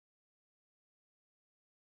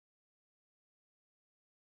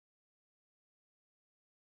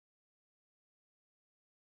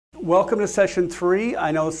Welcome to session 3.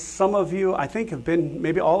 I know some of you, I think, have been,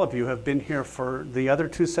 maybe all of you have been here for the other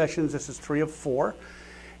 2 sessions. This is 3 of 4.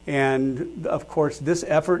 And of course, this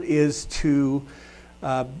effort is to,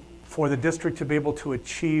 for the district to be able to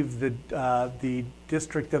achieve the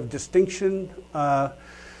District of Distinction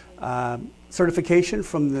certification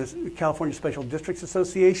from the California Special Districts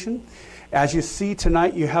Association. As you see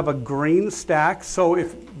tonight, you have a green stack. So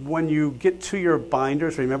when you get to your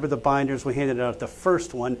binders, remember the binders, we handed out the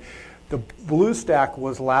first one. The blue stack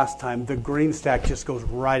was last time. The green stack just goes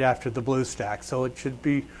right after the blue stack. So it should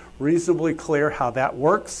be reasonably clear how that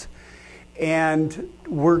works. And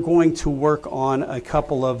we're going to work on a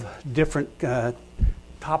couple of different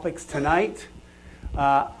topics tonight.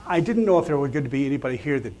 I didn't know if there would be anybody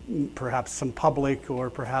here that perhaps some public or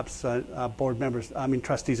perhaps board members,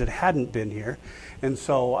 trustees that hadn't been here. And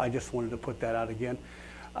so I just wanted to put that out again.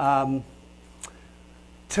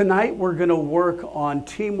 Tonight we're going to work on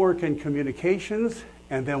teamwork and communications,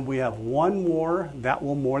 and then we have one more that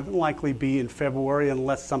will more than likely be in February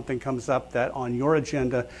unless something comes up that on your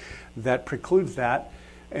agenda that precludes that.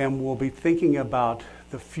 And we'll be thinking about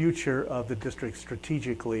the future of the district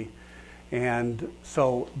strategically. And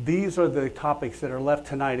so these are the topics that are left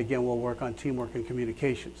tonight. Again, we'll work on teamwork and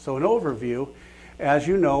communication. So an overview, as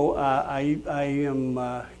you know, I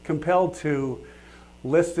am compelled to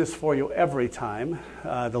list this for you every time.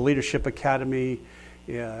 The Leadership Academy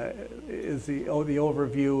is the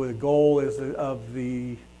overview. The goal is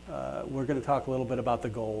we're going to talk a little bit about the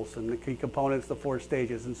goals and the key components, the 4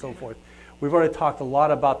 stages and so forth. We've already talked a lot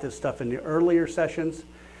about this stuff in the earlier sessions.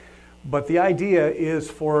 But the idea is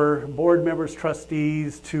for board members,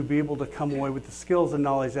 trustees to be able to come away with the skills and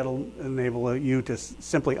knowledge that will enable you to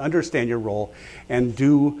simply understand your role and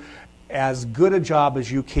do as good a job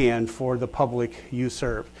as you can for the public you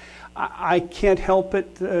serve. I can't help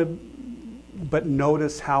it but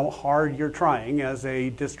notice how hard you're trying as a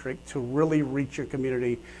district to really reach your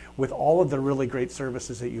community with all of the really great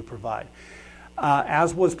services that you provide.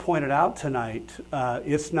 As was pointed out tonight,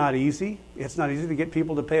 it's not easy. It's not easy to get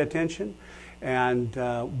people to pay attention.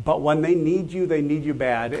 But when they need you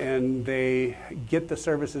bad, and they get the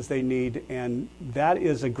services they need, and that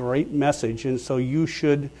is a great message. And so you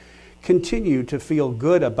should continue to feel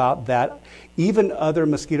good about that. Even other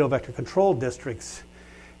mosquito vector control districts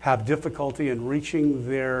have difficulty in reaching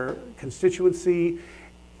their constituency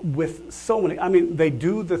with so many. They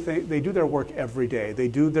do their work every day. They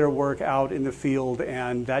do their work out in the field,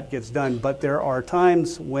 and that gets done. But there are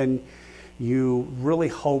times when you really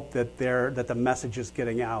hope that the message is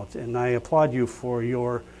getting out. And I applaud you for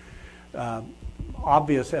your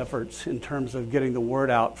obvious efforts in terms of getting the word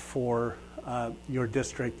out for your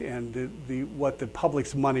district and what the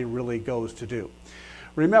public's money really goes to do.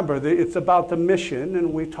 Remember, it's about the mission,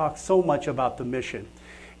 and we've talked so much about the mission.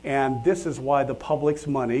 And this is why the public's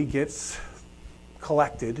money gets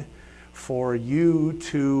collected for you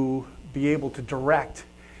to be able to direct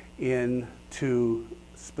into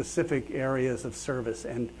specific areas of service.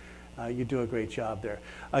 And you do a great job there.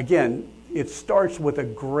 Again, it starts with a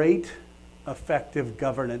great, effective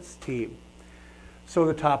governance team. So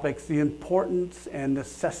the topics, the importance and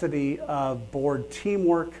necessity of board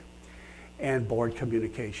teamwork and board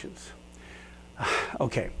communications.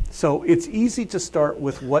 Okay, so it's easy to start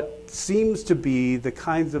with what seems to be the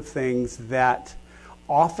kinds of things that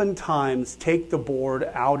oftentimes take the board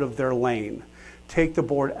out of their lane, take the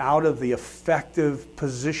board out of the effective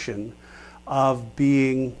position of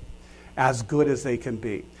being as good as they can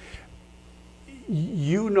be.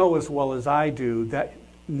 You know as well as I do that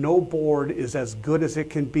no board is as good as it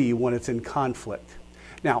can be when it's in conflict.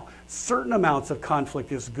 Now, certain amounts of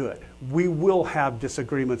conflict is good. We will have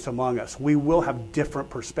disagreements among us. We will have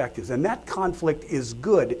different perspectives. And that conflict is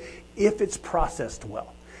good if it's processed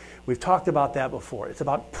well. We've talked about that before. It's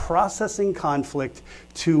about processing conflict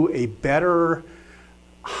to a better,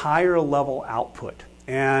 higher level output.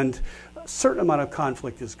 And a certain amount of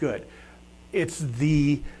conflict is good. It's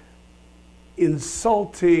the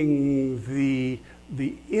insulting, the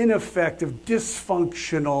ineffective,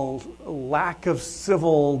 dysfunctional, lack of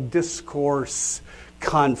civil discourse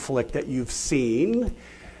conflict that you've seen,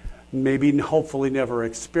 maybe hopefully never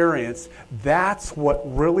experienced, that's what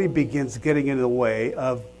really begins getting in the way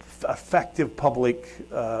of effective public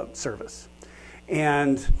service.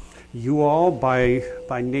 And you all, by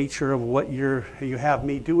nature of what you have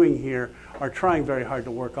me doing here, are trying very hard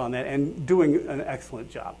to work on that and doing an excellent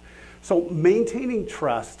job. So maintaining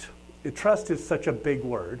trust. Trust is such a big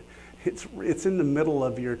word. It's in the middle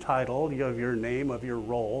of your title, of your name, of your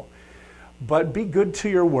role. But be good to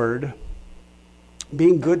your word.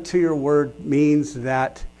 Being good to your word means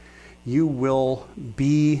that you will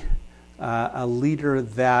be a leader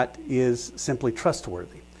that is simply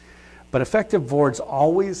trustworthy. But effective boards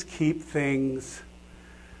always keep things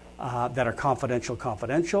that are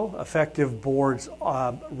confidential. Effective boards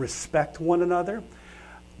respect one another.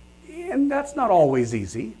 And that's not always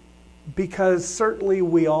easy, because certainly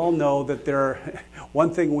we all know that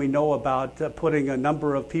one thing we know about putting a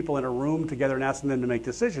number of people in a room together and asking them to make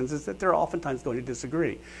decisions is that they're oftentimes going to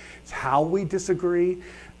disagree. It's how we disagree,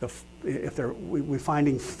 we're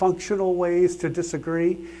finding functional ways to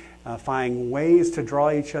disagree, finding ways to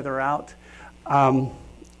draw each other out,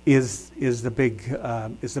 is the big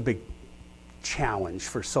challenge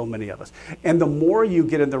for so many of us. And the more you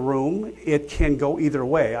get in the room, it can go either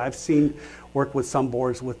way. I've seen work with some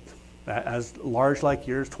boards with as large like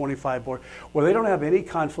yours, 25 board, where they don't have any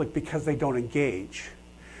conflict because they don't engage.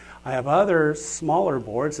 I have other smaller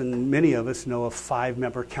boards, and many of us know of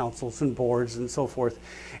 5-member councils and boards and so forth,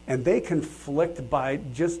 and they conflict by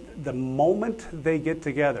just the moment they get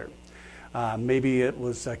together. Maybe it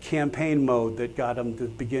was a campaign mode that got them to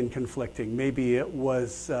begin conflicting. Maybe it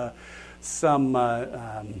was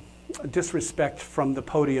some disrespect from the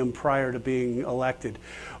podium prior to being elected.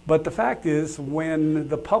 But the fact is, when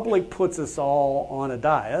the public puts us all on a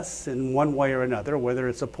dais in one way or another, whether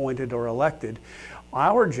it's appointed or elected,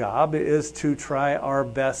 our job is to try our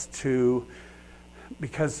best to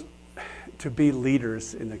be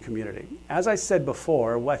leaders in the community. As I said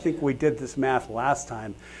before, I think we did this math last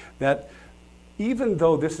time, that even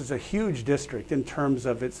though this is a huge district in terms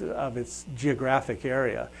of its geographic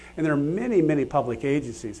area, and there are many, many public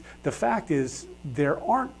agencies, the fact is there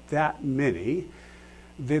aren't that many.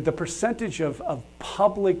 The percentage of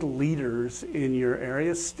public leaders in your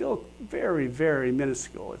area is still very, very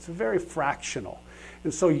minuscule. It's very fractional.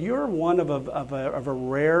 And so you're one of a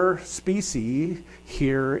rare species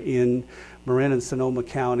here in Marin and Sonoma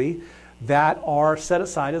County that are set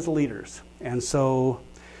aside as leaders. And so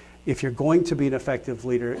if you're going to be an effective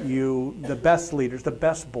leader, the best leaders, the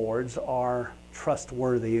best boards are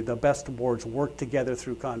trustworthy. The best boards work together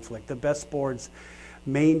through conflict. The best boards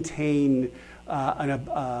maintain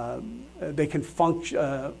they can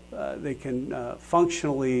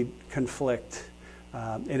functionally conflict,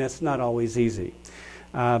 and it's not always easy.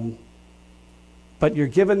 But you're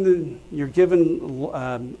given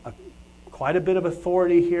quite a bit of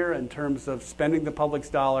authority here in terms of spending the public's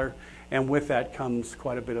dollar, and with that comes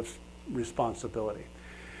quite a bit of responsibility.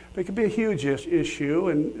 But it can be a huge issue,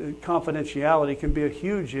 and confidentiality can be a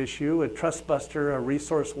huge issue. A trust buster, a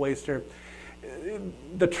resource waster.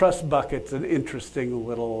 The trust bucket's an interesting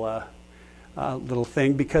little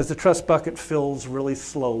thing, because the trust bucket fills really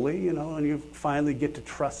slowly, and you finally get to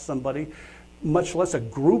trust somebody, much less a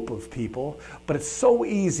group of people. But it's so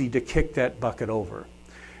easy to kick that bucket over.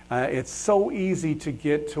 It's so easy to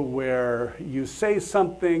get to where you say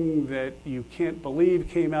something that you can't believe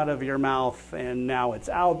came out of your mouth, and now it's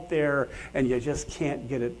out there, and you just can't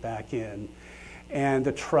get it back in. And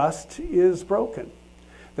the trust is broken.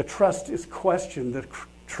 The trust is questioned. The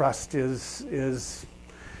trust is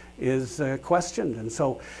questioned. And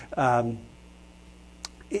so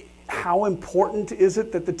how important is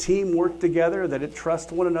it that the team work together, that it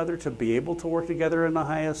trust one another to be able to work together in the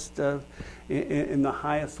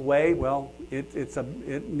highest way? Well,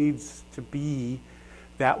 it needs to be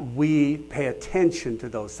that we pay attention to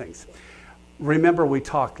those things. Remember, we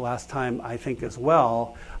talked last time, I think, as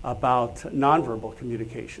well, about nonverbal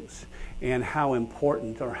communications and how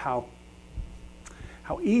important, or how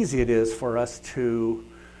easy it is for us to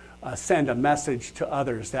send a message to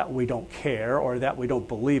others that we don't care, or that we don't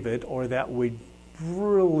believe it, or that we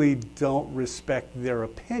really don't respect their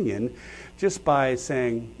opinion, just by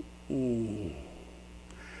saying, if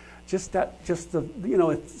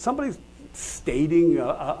somebody's stating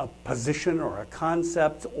a position or a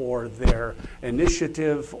concept or their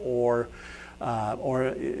initiative or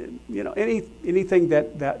anything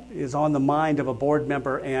that is on the mind of a board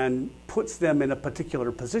member and puts them in a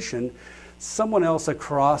particular position, someone else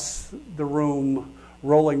across the room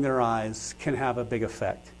rolling their eyes can have a big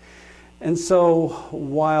effect. And so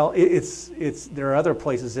while there are other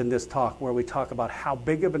places in this talk where we talk about how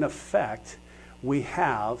big of an effect we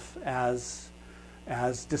have as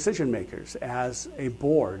decision makers, as a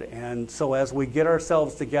board. And so as we get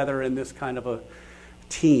ourselves together in this kind of a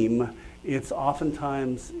team, it's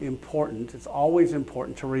oftentimes important, it's always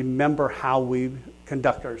important to remember how we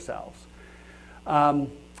conduct ourselves.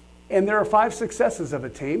 And there are 5 successes of a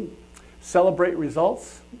team. Celebrate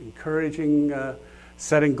results, encouraging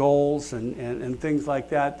setting goals and things like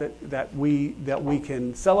that we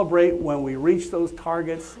can celebrate when we reach those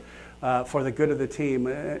targets. for the good of the team.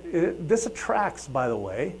 This attracts, by the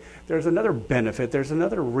way, there's another benefit, there's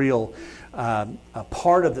another real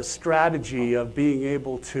part of the strategy of being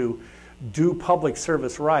able to do public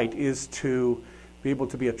service right is to be able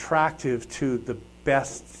to be attractive to the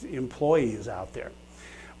best employees out there.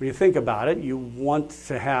 When you think about it, you want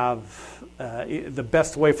to have the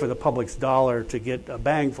best way for the public's dollar to get a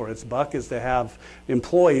bang for its buck is to have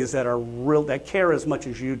employees that are that care as much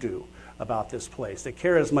as you do about this place, that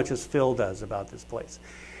care as much as Phil does about this place.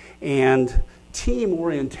 And team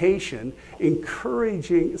orientation,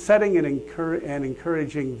 setting and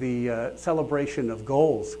encouraging the celebration of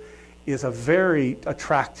goals is a very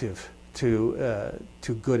attractive to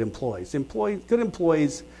good employees. Good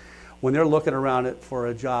employees, when they're looking around for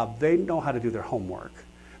a job, they know how to do their homework.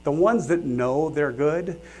 The ones that know they're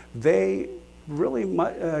good, they really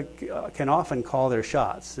can often call their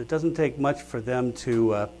shots. It doesn't take much for them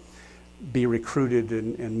to be recruited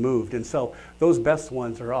and moved. And so those best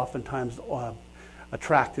ones are oftentimes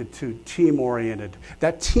attracted to team-oriented.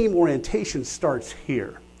 That team orientation starts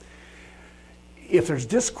here. If there's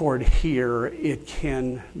discord here, it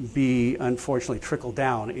can be unfortunately trickle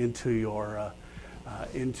down into your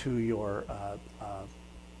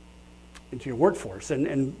workforce,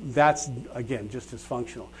 and that's again just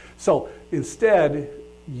dysfunctional. So instead,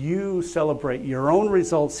 you celebrate your own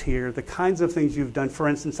results here, the kinds of things you've done. For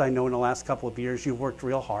instance, I know in the last couple of years you've worked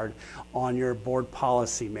real hard on your board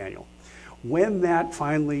policy manual. When that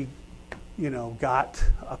finally, got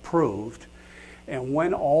approved, and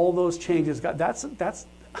when all those changes got, that's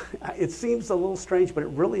it seems a little strange, but it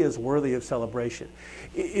really is worthy of celebration.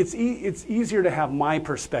 It's easier to have my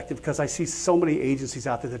perspective because I see so many agencies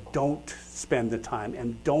out there that don't spend the time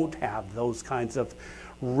and don't have those kinds of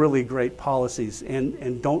really great policies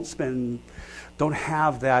and don't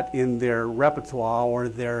have that in their repertoire or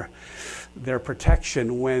their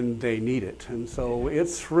protection when they need it. And so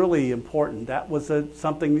it's really important. That was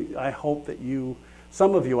something I hope that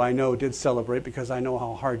some of you I know did celebrate, because I know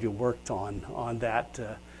how hard you worked on that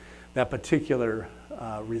particular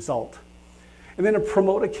result. And then to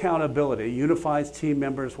promote accountability, unifies team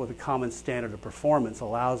members with a common standard of performance,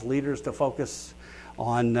 allows leaders to focus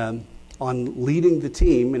on leading the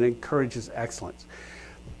team, and encourages excellence.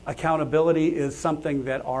 Accountability is something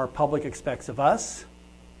that our public expects of us,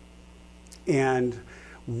 and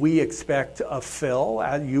we expect of Phil,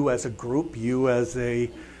 you as a group, you as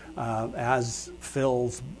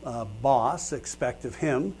Phil's boss, expect of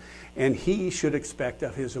him, and he should expect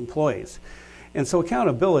of his employees. And so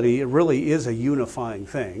accountability, it really is a unifying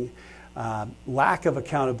thing. Lack of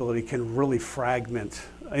accountability can really fragment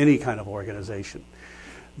any kind of organization.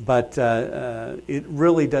 But it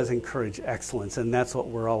really does encourage excellence, and that's what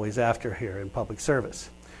we're always after here in public service.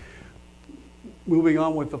 Moving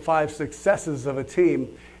on with the 5 successes of a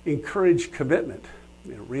team, encourage commitment.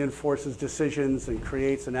 It reinforces decisions and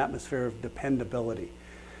creates an atmosphere of dependability.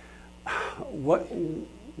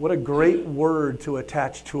 What a great word to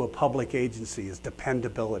attach to a public agency is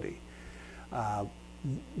dependability.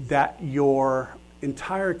 That your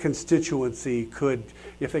entire constituency could,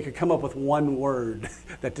 if they could come up with one word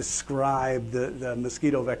that described the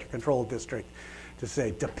mosquito vector control district, to say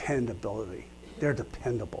dependability. They're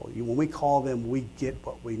dependable. When we call them, we get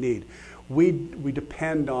what we need. We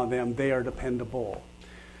depend on them. They are dependable.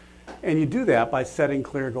 And you do that by setting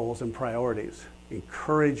clear goals and priorities,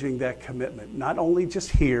 encouraging that commitment, not only just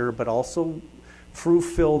here, but also through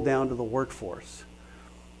Phil down to the workforce.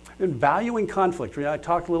 And valuing conflict. I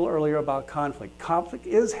talked a little earlier about conflict. Conflict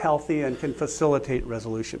is healthy and can facilitate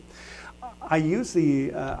resolution. I use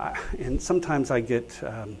and sometimes I get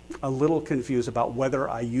a little confused about whether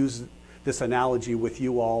I use this analogy with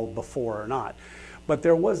you all before or not. But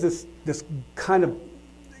there was this kind of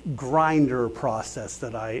grinder process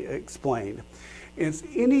that I explained. It's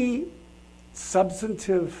any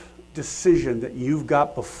substantive decision that you've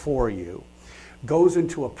got before you goes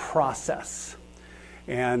into a process.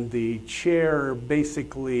 And the chair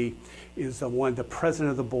basically is the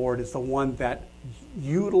president of the board is the one that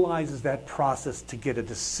utilizes that process to get a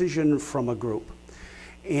decision from a group.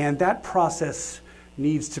 And that process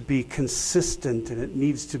needs to be consistent, and it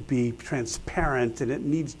needs to be transparent, and it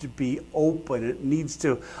needs to be open, it needs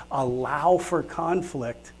to allow for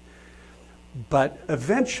conflict. But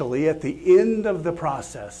eventually, at the end of the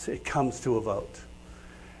process, it comes to a vote.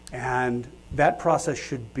 And that process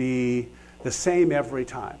should be the same every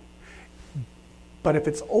time. But if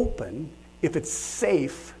it's open, if it's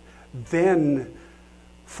safe, then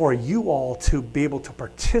for you all to be able to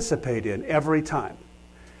participate in every time,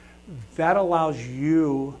 that allows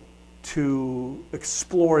you to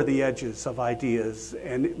explore the edges of ideas,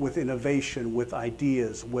 and with innovation, with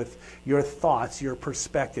ideas, with your thoughts, your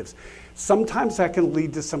perspectives. Sometimes that can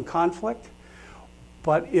lead to some conflict,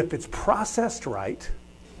 but if it's processed right,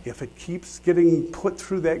 if it keeps getting put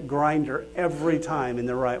through that grinder every time in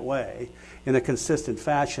the right way, in a consistent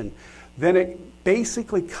fashion, then it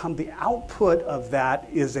basically the output of that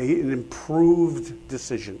is an improved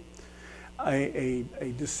decision. A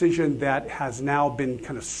decision that has now been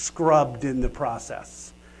kind of scrubbed in the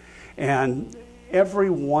process. And every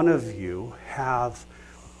one of you have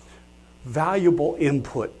valuable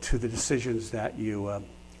input to the decisions that you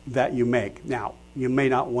make. Now, you may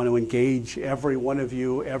not want to engage every one of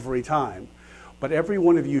you every time, but every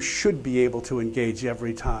one of you should be able to engage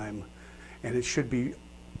every time, and it should be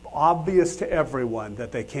obvious to everyone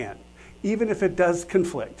that they can, even if it does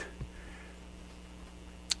conflict.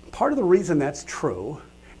 Part of the reason that's true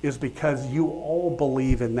is because you all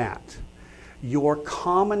believe in that. Your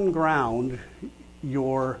common ground,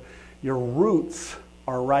 your roots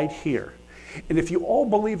are right here. And if you all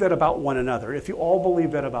believe that about one another, if you all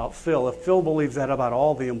believe that about Phil, if Phil believes that about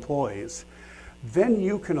all the employees, then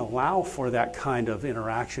you can allow for that kind of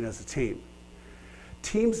interaction as a team.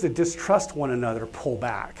 Teams that distrust one another pull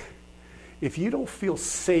back. If you don't feel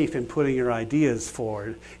safe in putting your ideas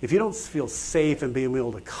forward, if you don't feel safe in being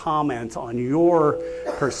able to comment on your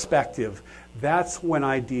perspective, that's when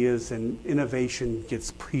ideas and innovation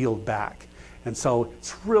gets peeled back. And so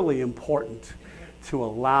it's really important to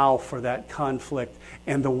allow for that conflict.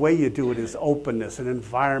 And the way you do it is openness, an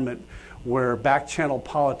environment where back-channel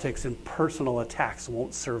politics and personal attacks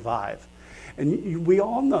won't survive. And we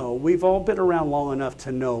all know, we've all been around long enough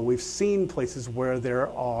to know, we've seen places where there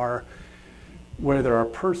are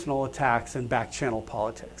personal attacks and back-channel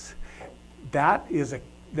politics. That is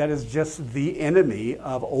just the enemy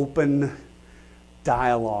of open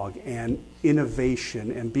dialogue and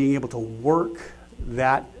innovation and being able to work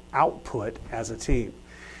that output as a team.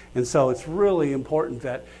 And so it's really important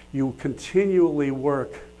that you continually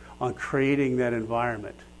work on creating that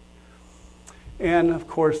environment. And of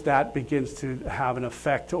course, that begins to have an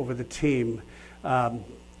effect over the team.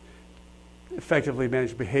 Effectively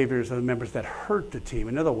manage behaviors of the members that hurt the team.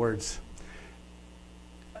 In other words,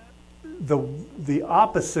 the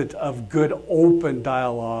opposite of good open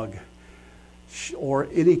dialogue or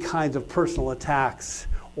any kinds of personal attacks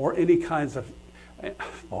or any kinds of,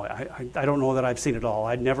 I don't know that I've seen it all.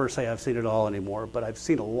 I'd never say I've seen it all anymore, but I've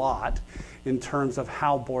seen a lot in terms of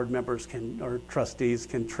how board members or trustees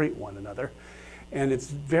can treat one another. And it's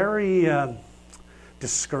very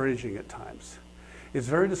discouraging at times. It's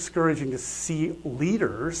very discouraging to see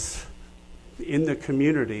leaders in the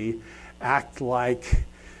community act like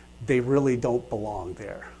they really don't belong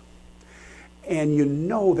there. And you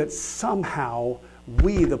know that somehow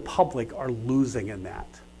we, the public, are losing in that.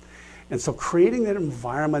 And so creating that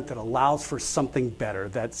environment that allows for something better,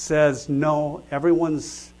 that says, no,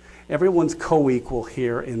 everyone's co-equal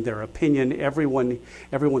here in their opinion.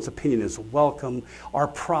 Everyone's opinion is welcome. Our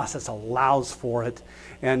process allows for it.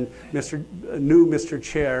 And Mr.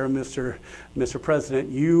 Chair, Mr. President,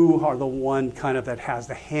 you are the one kind of that has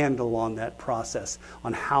the handle on that process,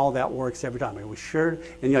 on how that works every time.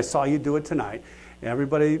 And I saw you do it tonight.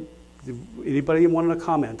 Anybody wanting to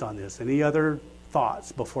comment on this? Any other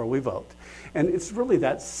thoughts before we vote? And it's really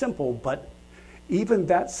that simple, but even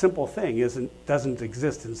that simple thing doesn't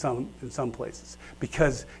exist in some places,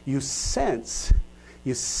 because you sense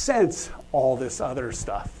all this other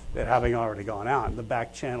stuff that having already gone out, the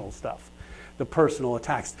back channel stuff, the personal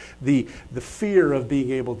attacks, the fear of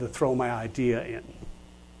being able to throw my idea in.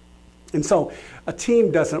 And so a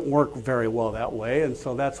team doesn't work very well that way, and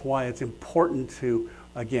so that's why it's important to,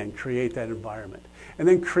 again, create that environment. And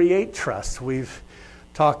then create trust. We've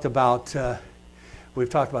talked about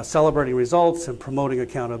celebrating results and promoting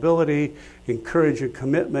accountability, encouraging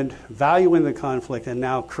commitment, valuing the conflict, and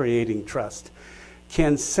now creating trust.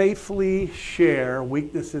 Can safely share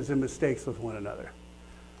weaknesses and mistakes with one another.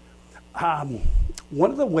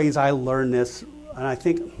 One of the ways I learned this, and I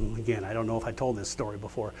think, again, I don't know if I told this story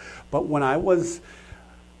before, but when I was,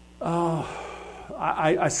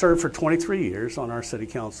 I served for 23 years on our city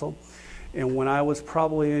council, and when I was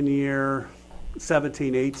probably in year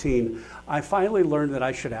 17, 18, I finally learned that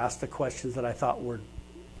I should ask the questions that I thought were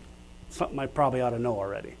something I probably ought to know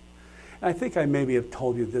already. And I think I maybe have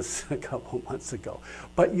told you this a couple months ago.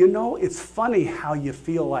 But you know, it's funny how you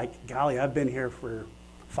feel like, golly, I've been here for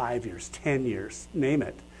 5 years, 10 years, name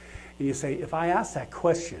it. And you say, if I ask that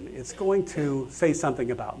question, it's going to say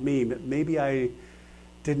something about me, but maybe I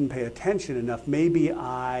didn't pay attention enough. Maybe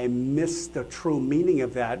I missed the true meaning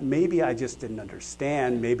of that. Maybe I just didn't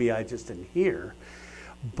understand. Maybe I just didn't hear.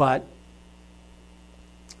 But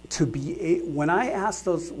when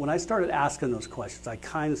I started asking those questions, I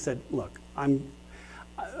kind of said, look,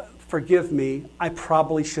 forgive me, I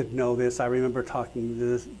probably should know this. I remember talking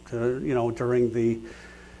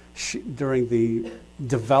during the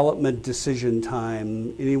development decision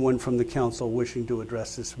time, anyone from the council wishing to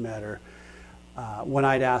address this matter, when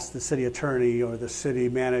I'd ask the city attorney or the city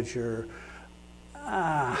manager,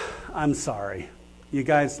 I'm sorry, you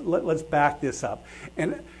guys, let's back this up.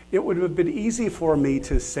 And it would have been easy for me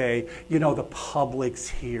to say, the public's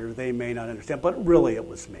here, they may not understand, but really it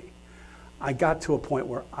was me. I got to a point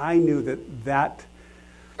where I knew that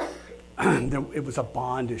it was a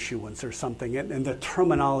bond issuance or something, and the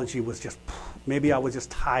terminology was just, maybe I was just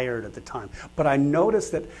tired at the time. But I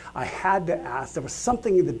noticed that I had to ask, there was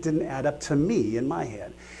something that didn't add up to me in my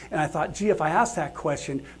head. And I thought, gee, if I ask that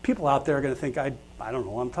question, people out there are going to think I don't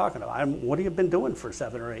know what I'm talking about. What have you been doing for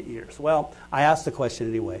 7 or 8 years? Well, I asked the question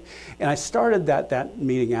anyway. And I started that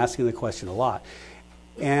meeting asking the question a lot.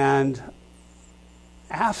 And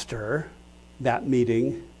after that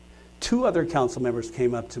meeting, 2 other council members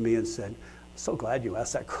came up to me and said, I'm so glad you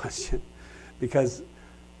asked that question, because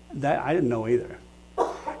I didn't know either.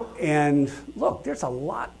 And look, there's a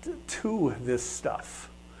lot to this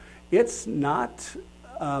stuff. It's not,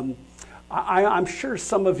 I'm sure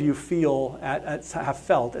some of you have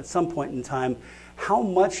felt at some point in time how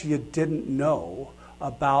much you didn't know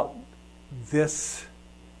about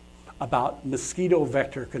mosquito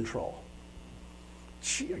vector control.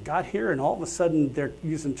 I got here and all of a sudden they're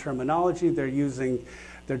using terminology,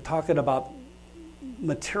 they're talking about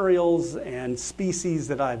materials and species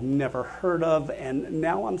that I've never heard of, and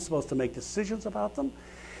now I'm supposed to make decisions about them.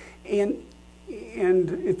 And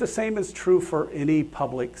the same is true for any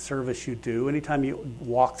public service you do. Anytime you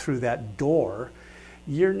walk through that door,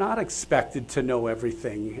 you're not expected to know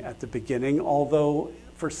everything at the beginning, although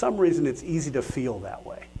for some reason it's easy to feel that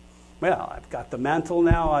way. Well, I've got the mantle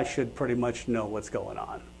now, I should pretty much know what's going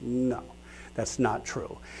on. No, that's not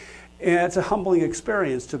true. And it's a humbling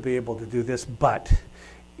experience to be able to do this, but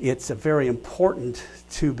it's very important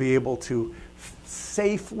to be able to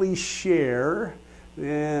safely share,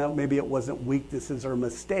 maybe it wasn't weaknesses or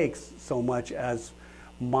mistakes so much as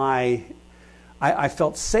I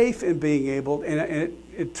felt safe in being able, and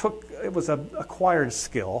it was an acquired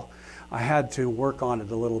skill. I had to work on it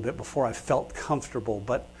a little bit before I felt comfortable,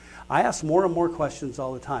 but I asked more and more questions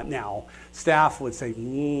all the time. Now, staff would say,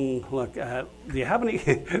 look, do you have any,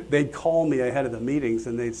 they'd call me ahead of the meetings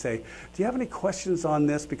and they'd say, do you have any questions on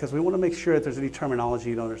this? Because we want to make sure if there's any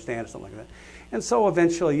terminology you don't understand or something like that. And so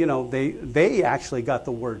eventually, they actually got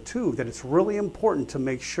the word too, that it's really important to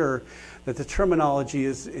make sure that the terminology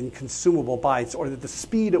is in consumable bytes, or that the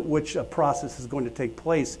speed at which a process is going to take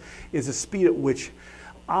place is a speed at which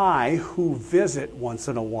I, who visit once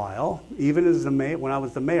in a while, even as the mayor, when I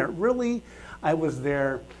was the mayor, really, I was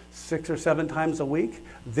there 6 or 7 times a week.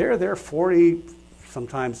 They're there 40,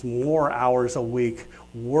 sometimes more hours a week,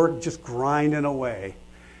 work just grinding away.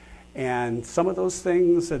 And some of those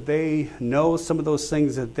things that they know, some of those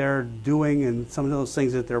things that they're doing, and some of those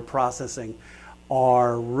things that they're processing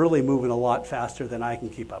are really moving a lot faster than I can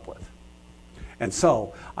keep up with. And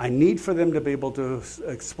so I need for them to be able to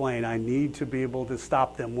explain. I need to be able to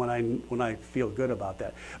stop them when I feel good about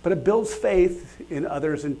that. But it builds faith in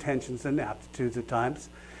others' intentions and aptitudes at times,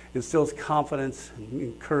 instills confidence, and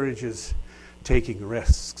encourages taking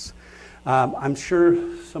risks. I'm sure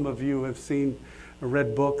some of you have seen or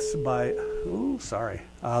read books by,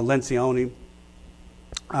 Lencioni.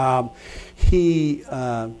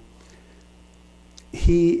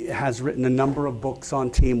 He has written a number of books on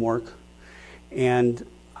teamwork. And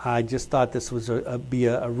I just thought this was be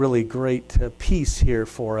a really great piece here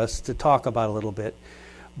for us to talk about a little bit.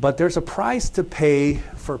 But there's a price to pay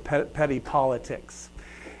for petty politics.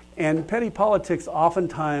 And petty politics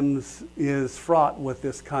oftentimes is fraught with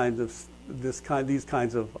these kinds of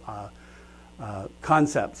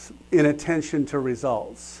concepts: inattention to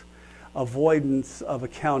results, avoidance of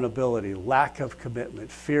accountability, lack of commitment,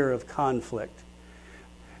 fear of conflict.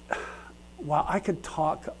 Well, I could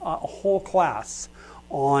talk a whole class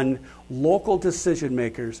on local decision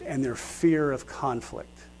makers and their fear of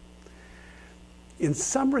conflict. In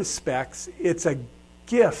some respects, it's a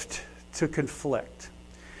gift to conflict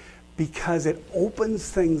because it opens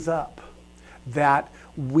things up that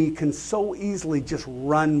we can so easily just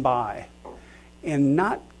run by and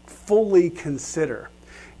not fully consider.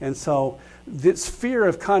 And so this fear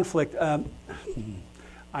of conflict,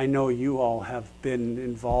 I know you all have been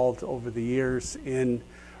involved over the years in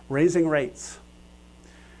raising rates.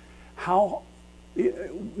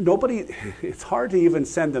 It's hard to even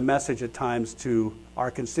send the message at times to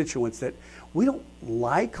our constituents that we don't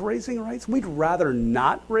like raising rates. We'd rather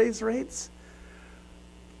not raise rates.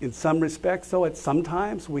 In some respects, though,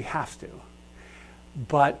 sometimes we have to.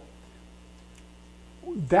 But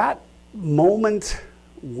that moment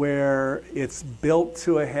where it's built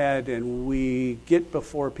to a head and we get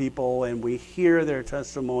before people and we hear their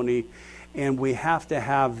testimony and we have to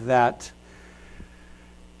have that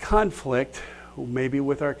conflict, maybe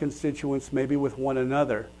with our constituents, maybe with one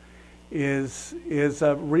another, is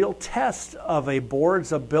a real test of a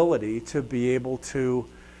board's ability to be able to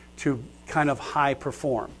kind of high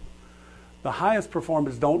perform. The highest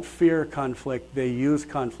performers don't fear conflict, they use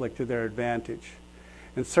conflict to their advantage.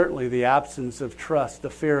 And certainly the absence of trust, the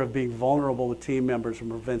fear of being vulnerable to team members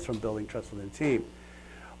prevents from building trust within the team.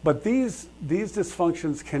 But these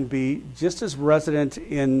dysfunctions can be just as resident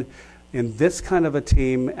in this kind of a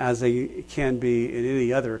team as they can be in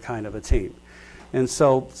any other kind of a team. And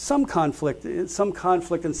so some conflict and some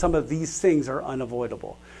of these things are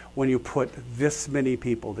unavoidable when you put this many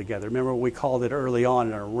people together. Remember, we called it early on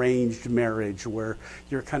an arranged marriage, where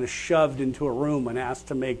you're kind of shoved into a room and asked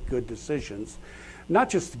to make good decisions. Not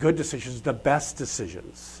just good decisions, the best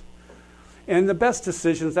decisions. And the best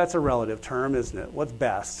decisions, that's a relative term, isn't it? What's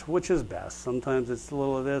best? Which is best? Sometimes it's a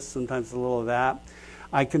little of this, sometimes it's a little of that.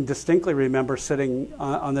 I can distinctly remember sitting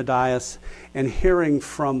on the dais and hearing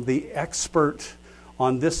from the expert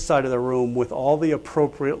on this side of the room with all the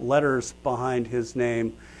appropriate letters behind his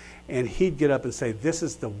name, and he'd get up and say, "This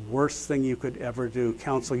is the worst thing you could ever do.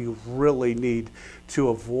 Counsel, you really need to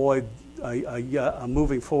avoid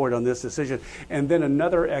moving forward on this decision." And then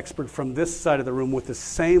another expert from this side of the room with the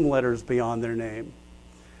same letters beyond their name,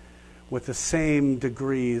 with the same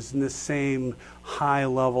degrees and the same high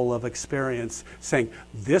level of experience, saying,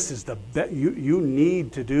 "This is you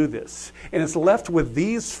need to do this." And it's left with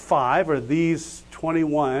these 5 or these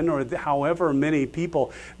 21 or however many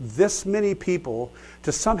people, this many people,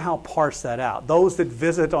 to somehow parse that out. Those that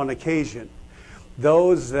visit on occasion,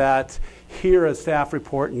 those that hear a staff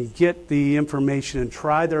report and get the information and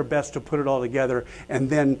try their best to put it all together and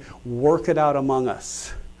then work it out among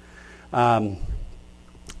us.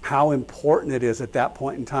 How important it is at that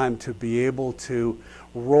point in time to be able to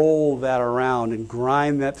roll that around and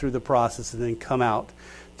grind that through the process and then come out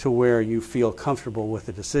to where you feel comfortable with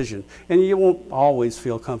the decision. And you won't always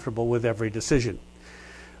feel comfortable with every decision.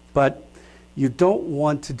 But you don't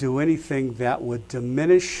want to do anything that would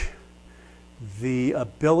diminish the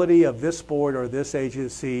ability of this board or this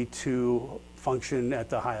agency to function at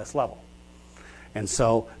the highest level. And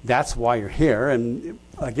so that's why you're here. And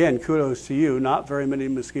again, kudos to you. Not very many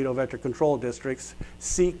mosquito vector control districts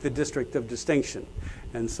seek the district of distinction.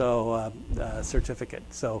 And so certificate,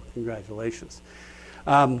 so congratulations.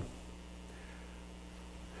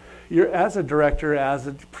 You're, as a director, as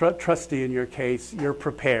a trustee in your case, you're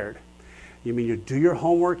prepared. You mean you do your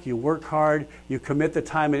homework, you work hard, you commit the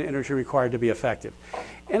time and energy required to be effective.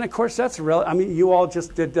 And of course, that's I mean, you all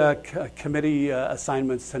just did committee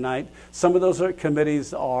assignments tonight. Some of those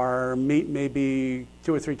committees meet maybe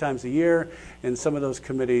 2 or 3 times a year, and some of those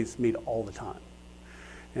committees meet all the time.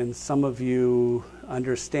 And some of you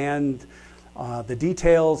understand the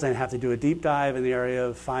details and have to do a deep dive in the area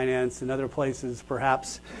of finance and other places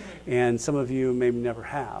perhaps, and some of you maybe never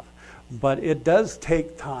have. But it does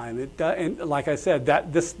take time. And like I said,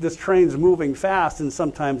 this train's moving fast, and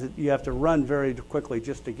sometimes you have to run very quickly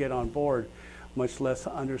just to get on board, much less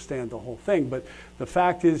understand the whole thing. But the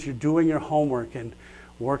fact is, you're doing your homework and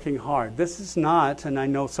working hard. This is not, and I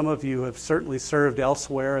know some of you have certainly served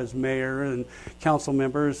elsewhere as mayor and council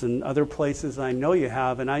members and other places. I know you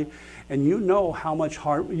have, and you know how much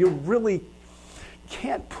hard you really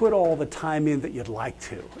can't put all the time in that you'd like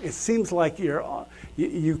to. It seems like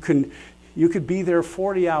you could be there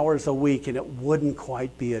 40 hours a week and it wouldn't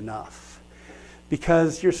quite be enough,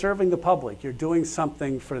 because you're serving the public. You're doing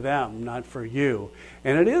something for them, not for you.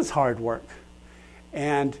 And it is hard work.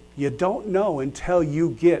 And you don't know until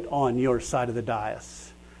you get on your side of the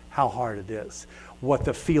dais how hard it is, what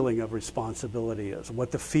the feeling of responsibility is,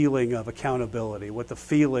 what the feeling of accountability, what the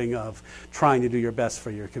feeling of trying to do your best for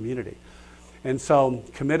your community. And so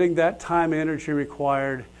committing that time and energy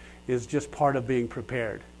required is just part of being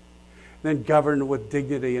prepared. Then govern with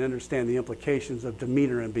dignity and understand the implications of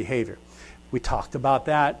demeanor and behavior. We talked about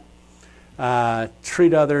that.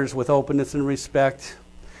 Treat others with openness and respect,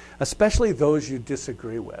 especially those you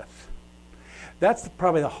disagree with. That's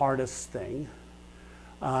probably the hardest thing.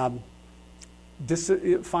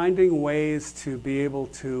 finding ways to be able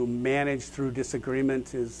to manage through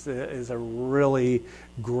disagreement is a really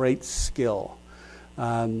great skill.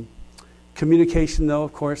 Communication, though,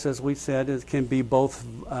 of course, as we said, can be both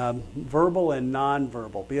verbal and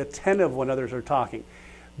nonverbal. Be attentive when others are talking.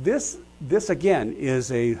 This again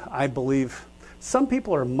is I believe, some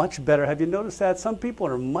people are much better. Have you noticed that? Some people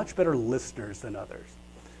are much better listeners than others.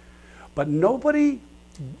 But nobody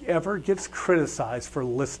ever gets criticized for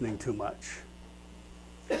listening too much.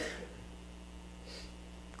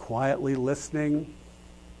 Quietly listening,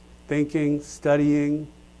 thinking, studying,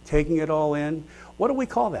 taking it all in. What do we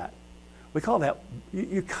call that? We call that,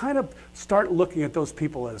 you kind of start looking at those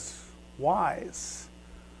people as wise,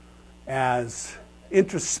 as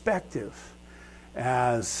introspective,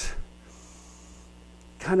 as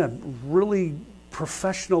kind of really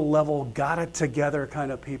professional level, got it together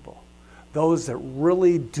kind of people. Those that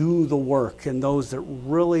really do the work and those that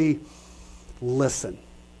really listen.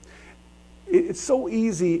 It's so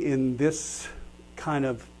easy in this kind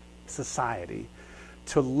of society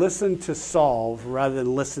to listen to solve rather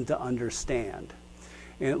than listen to understand.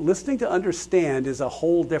 And listening to understand is a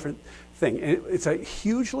whole different thing. And it's a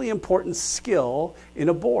hugely important skill in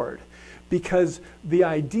a board, because the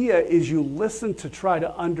idea is you listen to try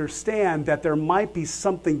to understand that there might be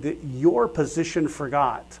something that your position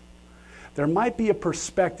forgot. There might be a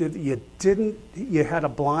perspective that you had a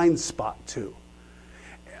blind spot to.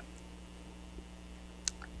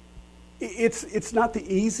 It's not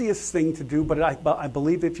the easiest thing to do, but I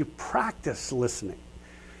believe if you practice listening,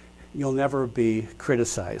 you'll never be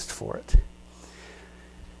criticized for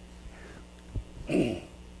it.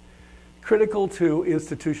 Critical to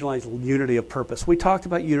institutionalize unity of purpose. We talked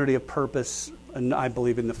about unity of purpose, and I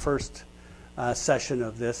believe in the first session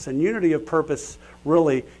of this. And unity of purpose,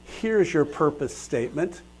 really, here's your purpose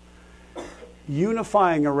statement.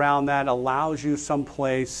 Unifying around that allows you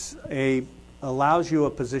allows you a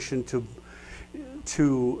position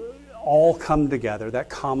to all come together, that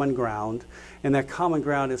common ground. And that common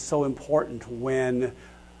ground is so important when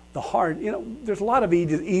there's a lot of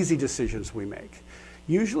easy decisions we make.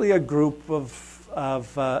 Usually a group of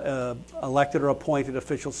elected or appointed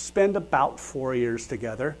officials spend about 4 years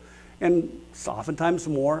together, and oftentimes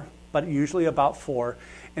more, but usually about 4.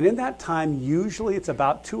 And in that time, usually it's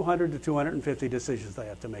about 200 to 250 decisions they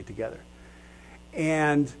have to make together.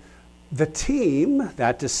 And the team,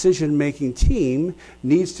 that decision-making team,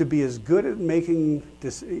 needs to be as good at making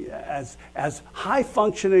as high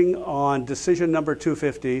functioning on decision number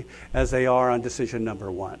 250 as they are on decision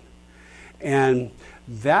number 1. And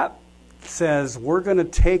that says we're going to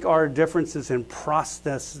take our differences and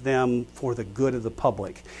process them for the good of the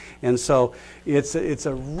public. And so it's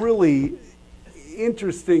a really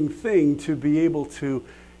interesting thing to be able to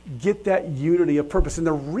get that unity of purpose. And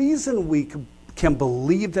the reason we can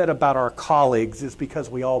believe that about our colleagues is because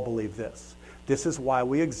we all believe this. This is why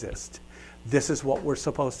we exist. This is what we're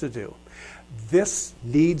supposed to do. This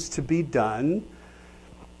needs to be done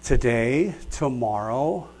today,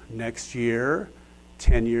 tomorrow, next year,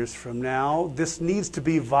 10 years from now. This needs to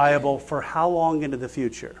be viable for how long into the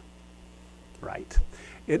future? Right.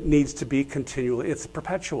 It needs to be continually, it's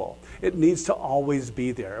perpetual. It needs to always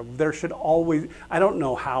be there. There should always, I don't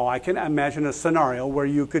know how I can imagine a scenario where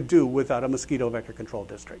you could do without a mosquito vector control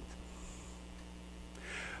district.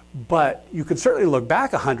 But you could certainly look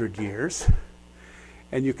back 100 years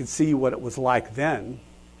and you could see what it was like then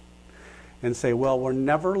and say, well, we're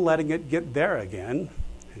never letting it get there again.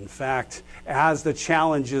 In fact, as the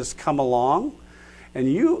challenges come along,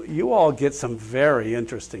 and you all get some very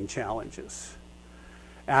interesting challenges.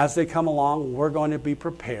 As they come along, we're going to be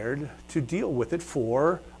prepared to deal with it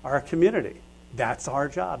for our community. That's our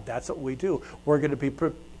job. That's what we do. We're going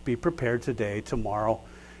to be prepared today, tomorrow,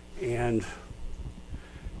 and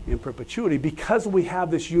in perpetuity, because we have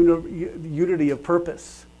this unity of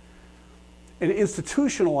purpose. And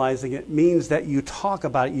institutionalizing it means that you talk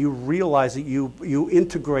about it, you realize it, you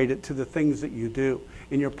integrate it to the things that you do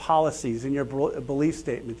in your policies, in your belief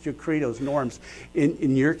statements, your credos, norms.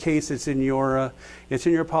 In your case, it's in your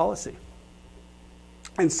policy.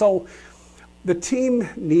 And so the team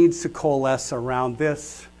needs to coalesce around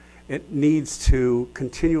this. It needs to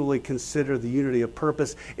continually consider the unity of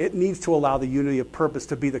purpose. It needs to allow the unity of purpose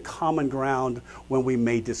to be the common ground when we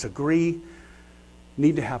may disagree.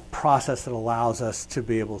 Need to have process that allows us to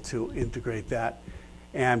be able to integrate that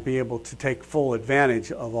and be able to take full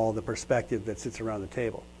advantage of all the perspective that sits around the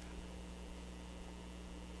table.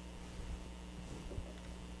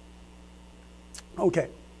 Okay.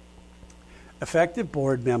 Effective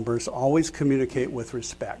board members always communicate with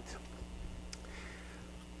respect.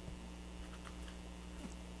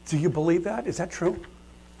 Do you believe that? Is that true?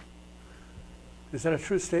 Is that a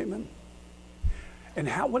true statement? And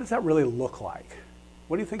what does that really look like?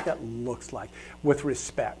 What do you think that looks like with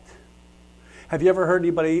respect? Have you ever heard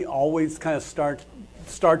anybody always kind of start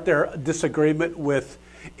their disagreement with,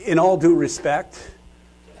 in all due respect?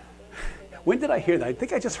 When did I hear that? I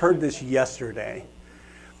think I just heard this yesterday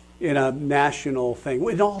in a national thing.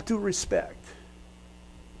 In all due respect.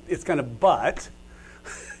 It's kind of, but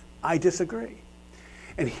I disagree.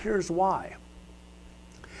 And here's why.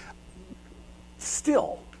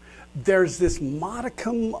 Still, there's this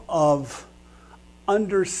modicum of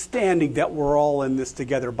understanding that we're all in this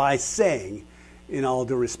together by saying, in all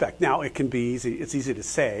due respect. Now, it can be easy. It's easy to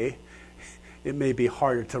say. It may be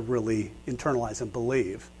harder to really internalize and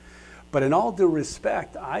believe. But in all due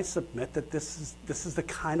respect, I submit that this is the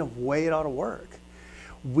kind of way it ought to work.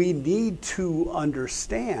 We need to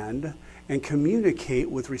understand and communicate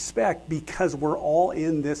with respect because we're all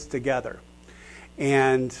in this together.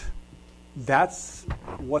 And that's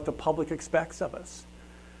what the public expects of us.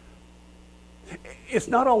 It's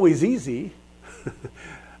not always easy.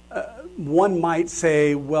 One might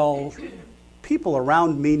say, well, people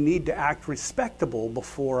around me need to act respectable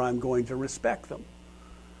before I'm going to respect them.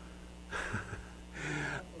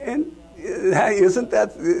 And isn't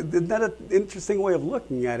that an interesting way of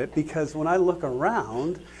looking at it? Because when I look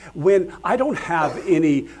around, when I don't have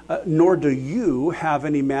any, nor do you have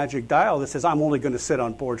any magic dial that says I'm only going to sit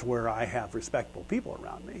on boards where I have respectable people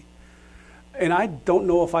around me. And I don't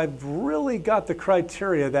know if I've really got the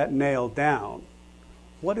criteria that nailed down.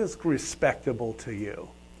 What is respectable to you?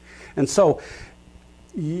 And so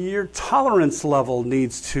your tolerance level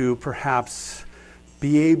needs to perhaps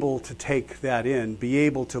be able to take that in, be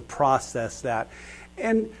able to process that.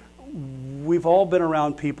 And we've all been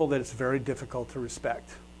around people that it's very difficult to respect.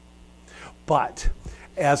 But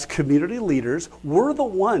as community leaders, we're the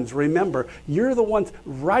ones, remember, you're the ones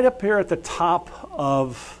right up here at the top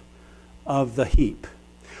of the heap.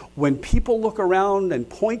 When people look around and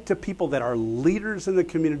point to people that are leaders in the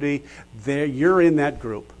community, you're in that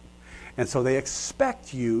group. And so they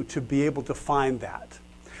expect you to be able to find that.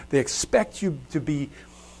 They expect you to be,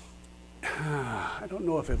 I don't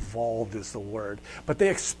know if evolved is the word, but they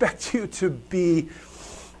expect you to be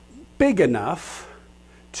big enough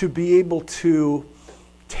to be able to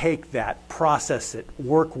take that, process it,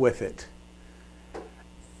 work with it,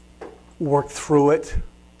 work through it,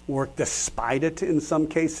 work despite it in some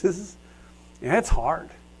cases. Yeah, it's hard.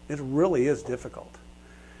 It really is difficult.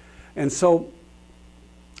 And so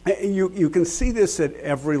you can see this at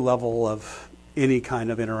every level of any kind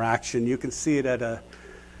of interaction. You can see it at a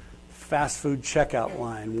fast food checkout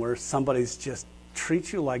line where somebody's just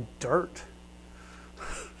treats you like dirt.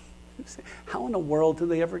 How in the world do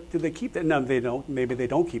they keep that? No, they don't. Maybe they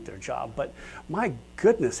don't keep their job. But my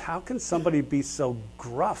goodness, how can somebody be so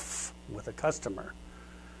gruff with a customer?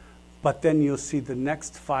 But then you'll see the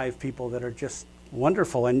next 5 people that are just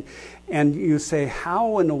wonderful. And you say,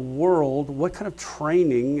 how in the world, what kind of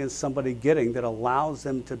training is somebody getting that allows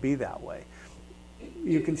them to be that way?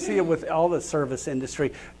 You can see it with all the service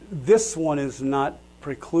industry. This one is not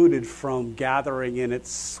precluded from gathering in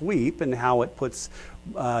its sweep and how it puts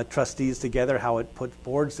trustees together, how it puts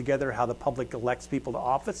boards together, how the public elects people to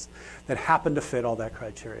office that happen to fit all that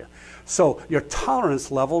criteria. So your tolerance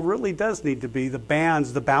level really does need to be the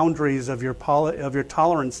boundaries of your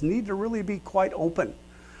tolerance need to really be quite open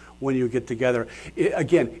when you get together.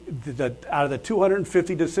 Again, out of the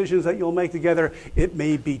 250 decisions that you'll make together, it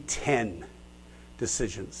may be 10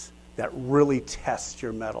 decisions that really test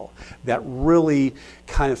your mettle, that really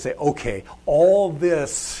kind of say, okay, all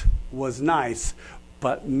this was nice,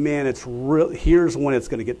 but man, it's real. Here's when it's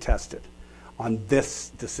going to get tested on this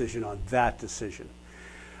decision, on that decision.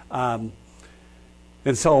 And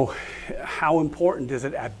so how important is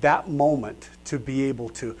it at that moment to be able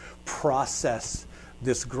to process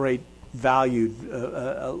this great valued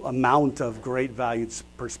amount of great valued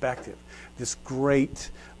perspective, this great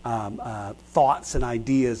thoughts and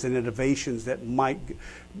ideas and innovations that might,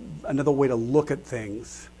 another way to look at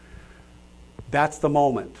things. That's the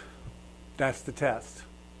moment. That's the test.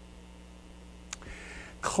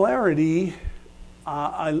 Clarity,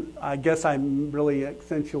 I guess I really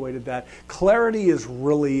accentuated that. Clarity is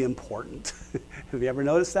really important. Have you ever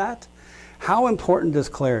noticed that? How important is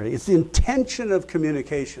clarity? It's the intention of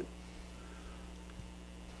communication.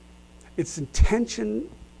 Its intention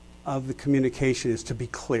of the communication is to be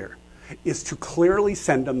clear, is to clearly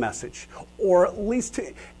send a message, or at least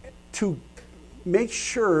to make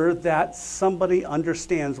sure that somebody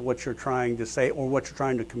understands what you're trying to say or what you're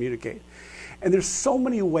trying to communicate. And there's so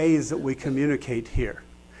many ways that we communicate here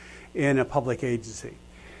in a public agency.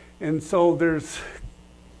 And so there's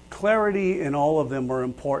clarity, and all of them are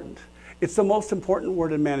important. It's the most important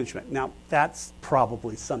word in management. Now, that's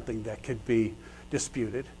probably something that could be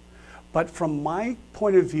disputed. But from my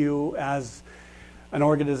point of view as an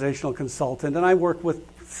organizational consultant, and I work with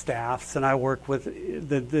staffs, and I work with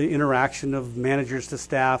the interaction of managers to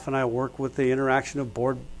staff, and I work with the interaction of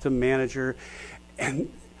board to manager.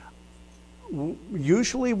 And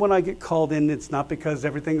usually when I get called in, it's not because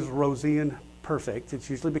everything's rosy and perfect. It's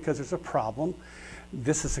usually because there's a problem.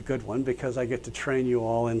 This is a good one because I get to train you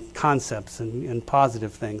all in concepts and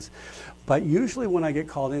positive things. But usually when I get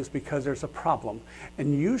called in, it's because there's a problem.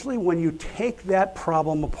 And usually when you take that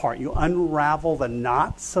problem apart, you unravel the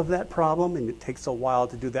knots of that problem, and it takes a while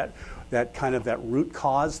to do that kind of that root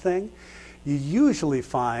cause thing, you usually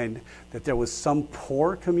find that there was some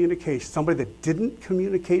poor communication, somebody that didn't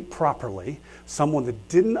communicate properly, someone that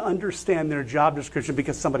didn't understand their job description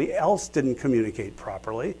because somebody else didn't communicate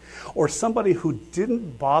properly, or somebody who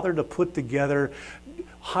didn't bother to put together,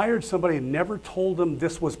 hired somebody and never told them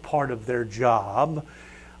this was part of their job,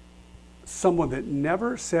 someone that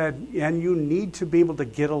never said, and you need to be able to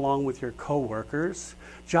get along with your coworkers,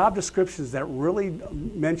 job descriptions that really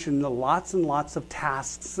mention lots and lots of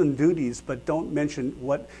tasks and duties, but don't mention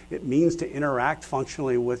what it means to interact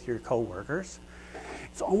functionally with your coworkers.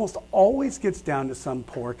 It almost always gets down to some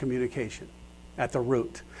poor communication at the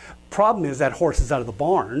root. Problem is that horse is out of the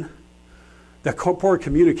barn. The poor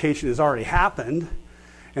communication has already happened,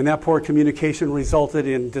 and that poor communication resulted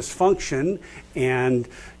in dysfunction and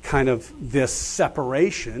kind of this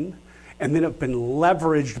separation, and then have been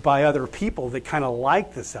leveraged by other people that kind of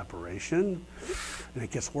like the separation, and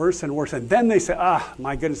it gets worse and worse. And then they say,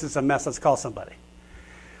 my goodness, it's a mess, let's call somebody.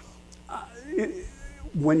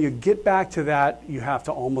 When you get back to that, you have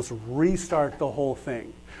to almost restart the whole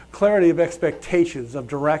thing. Clarity of expectations, of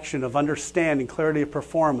direction, of understanding, clarity of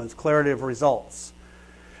performance, clarity of results.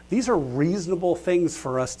 These are reasonable things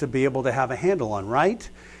for us to be able to have a handle on, right?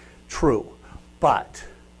 True. But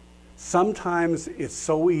sometimes it's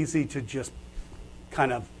so easy to just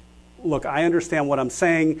kind of, look, I understand what I'm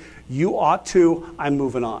saying, you ought to, I'm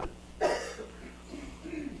moving on.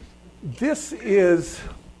 This is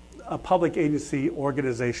a public agency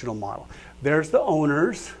organizational model. There's the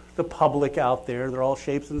owners, the public out there, they're all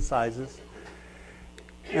shapes and sizes.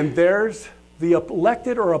 And there's the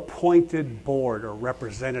elected or appointed board or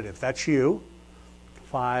representative. That's you,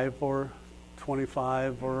 5 or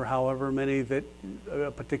 25 or however many that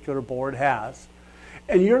a particular board has.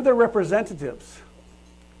 And you're the representatives.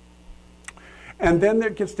 And then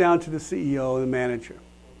it gets down to the CEO and the manager.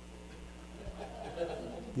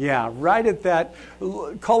 Yeah, right at that,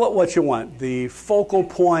 call it what you want. The focal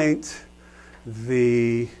point,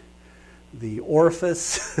 the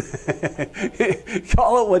orifice,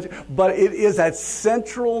 call it what, but it is that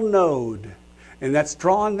central node. And that's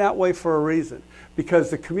drawn that way for a reason, because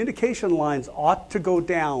the communication lines ought to go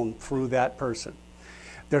down through that person.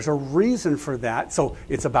 There's a reason for that. So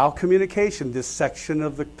it's about communication, this section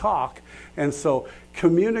of the talk. And so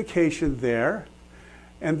communication there.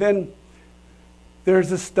 And then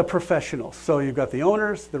there's the professionals. So you've got the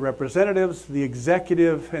owners, the representatives, the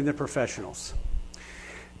executive, and the professionals.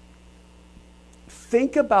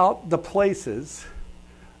 Think about the places,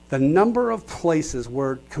 the number of places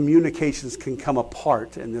where communications can come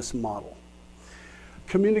apart in this model.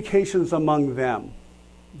 Communications among them.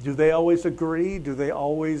 Do they always agree? Do they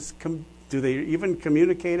even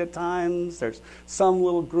communicate at times? There's some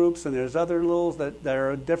little groups and there's other littles that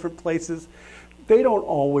are in different places. They don't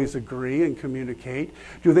always agree and communicate.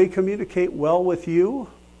 Do they communicate well with you?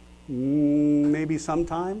 Maybe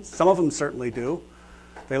sometimes. Some of them certainly do.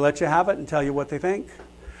 They let you have it and tell you what they think.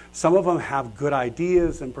 Some of them have good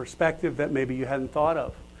ideas and perspective that maybe you hadn't thought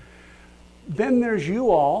of. Then there's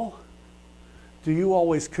you all. Do you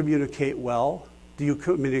always communicate well? Do you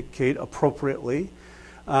communicate appropriately?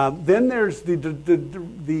 Then there's the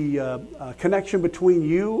connection between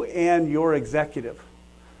you and your executive.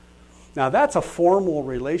 Now that's a formal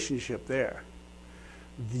relationship there.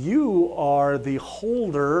 You are the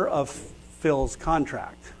holder of Phil's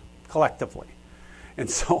contract collectively. And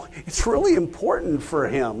so it's really important for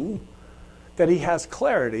him that he has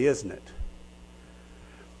clarity, isn't it?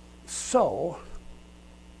 So,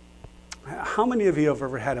 how many of you have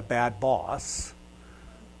ever had a bad boss?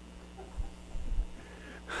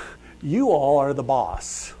 You all are the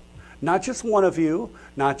boss. Not just one of you,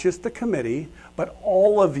 not just the committee, but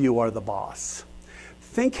all of you are the boss.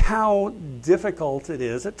 Think how difficult it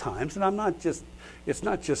is at times, and it's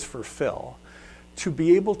not just for Phil, to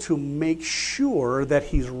be able to make sure that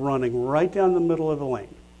he's running right down the middle of the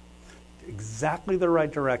lane, exactly the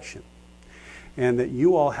right direction. and that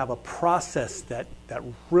you all have a process that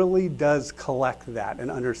really does collect that and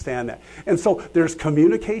understand that. And so there's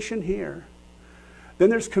communication here. Then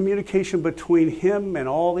there's communication between him and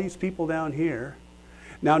all these people down here.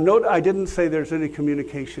 Now note, I didn't say there's any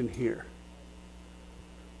communication here.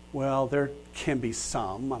 Well, there can be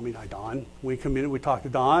some. I mean, Dawn, we talk to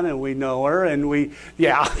Dawn and we know her and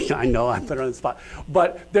yeah, I know, I put her on the spot.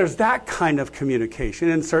 But there's that kind of communication,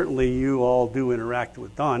 and certainly you all do interact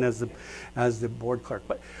with Dawn as the board clerk.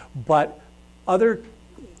 But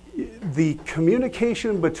the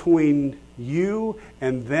communication between you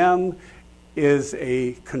and them is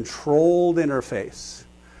a controlled interface.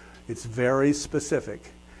 It's very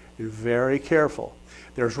specific and very careful.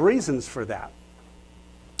 There's reasons for that.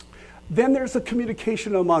 Then there's a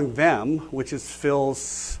communication among them, which is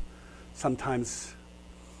Phil's sometimes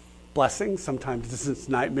blessing, sometimes it's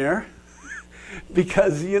nightmare.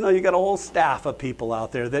 Because, you got a whole staff of people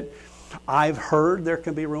out there that I've heard there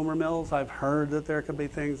can be rumor mills. I've heard that there can be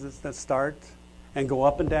things that start and go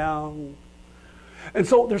up and down. And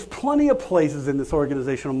so there's plenty of places in this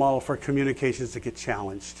organizational model for communications to get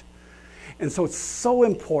challenged. And so it's so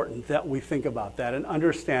important that we think about that and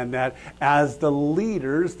understand that as the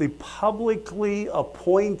leaders, the publicly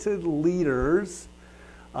appointed leaders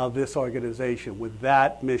of this organization with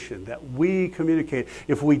that mission, that we communicate.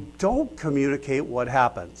 If we don't communicate, what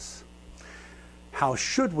happens? How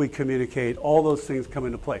should we communicate? All those things come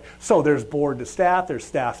into play. So there's board to staff, there's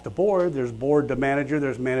staff to board, there's board to manager,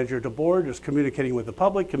 there's manager to board, there's communicating with the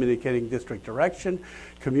public, communicating district direction,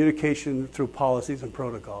 communication through policies and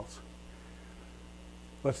protocols.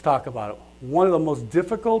 Let's talk about it. One of the most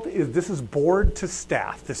difficult is this is board to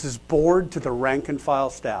staff. This is board to the rank and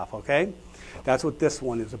file staff, okay? That's what this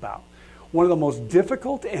one is about. One of the most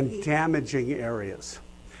difficult and damaging areas.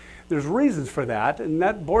 There's reasons for that, and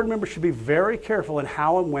that board member should be very careful in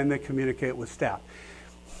how and when they communicate with staff.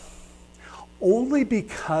 Only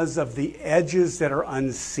because of the edges that are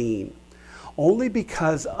unseen. Only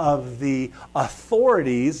because of the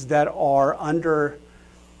authorities that are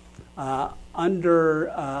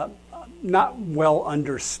not well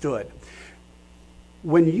understood.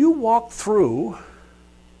 When you walk through,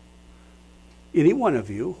 any one of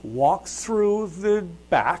you walks through the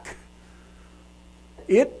back,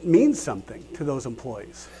 it means something to those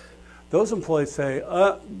employees. Those employees say,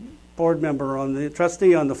 board member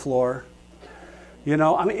trustee on the floor.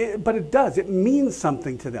 But it does, it means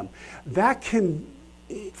something to them. That can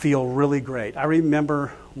feel really great. I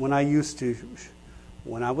remember when I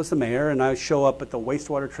was the mayor and I show up at the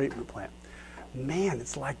wastewater treatment plant. Man,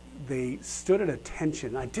 it's like they stood at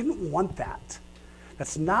attention. I didn't want that.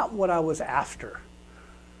 That's not what I was after.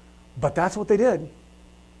 But that's what they did.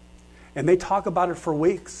 And they talk about it for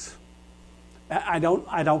weeks. I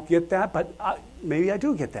don't get that, but maybe I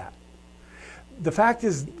do get that. The fact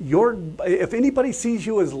is, if anybody sees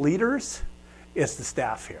you as leaders, it's the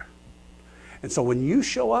staff here. And so when you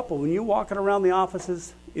show up and when you're walking around the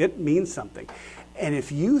offices, it means something. And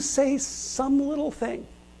if you say some little thing,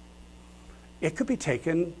 it could be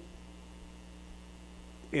taken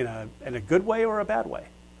in a good way or a bad way.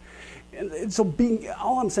 And so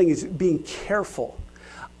all I'm saying is being careful.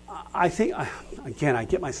 I think, again, I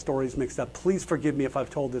get my stories mixed up. Please forgive me if I've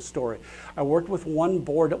told this story. I worked with one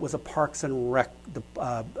board that was a Parks and Rec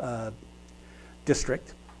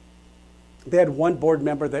district. They had one board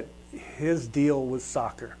member that his deal was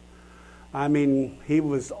soccer. I mean,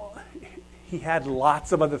 he had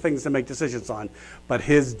lots of other things to make decisions on, but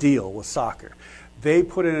his deal was soccer. They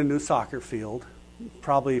put in a new soccer field,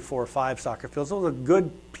 probably 4 or 5 soccer fields. It was a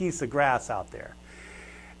good piece of grass out there.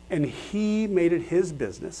 And he made it his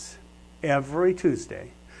business every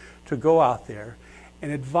Tuesday to go out there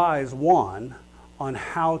and advise Juan on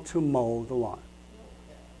how to mow the lawn.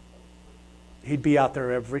 He'd be out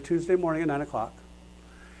there every Tuesday morning at 9 o'clock.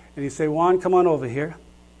 And he'd say, Juan, come on over here.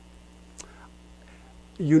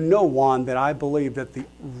 You know, Juan, that I believe that the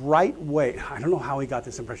right way, I don't know how he got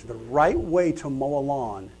this impression, the right way to mow a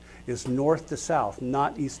lawn is north to south,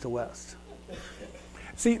 not east to west.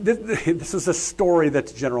 See, this is a story that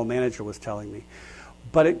the general manager was telling me,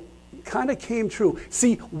 but it kind of came true.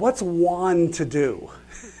 See, what's Juan to do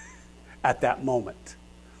at that moment?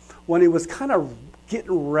 When he was kind of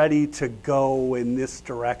getting ready to go in this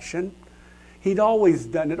direction, he'd always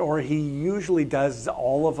done it, or he usually does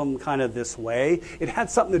all of them kind of this way. It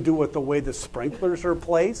had something to do with the way the sprinklers are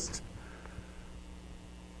placed.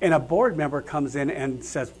 And a board member comes in and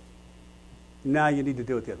says, no, you need to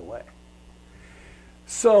do it the other way.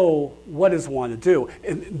 So what does Juan do?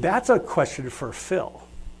 And that's a question for Phil.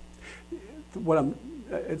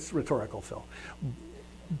 It's rhetorical, Phil.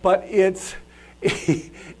 But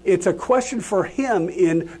It's a question for him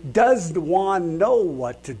in, does Juan know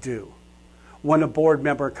what to do? When a board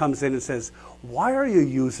member comes in and says, why are you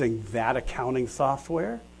using that accounting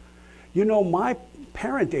software? You know, my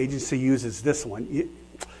parent agency uses this one.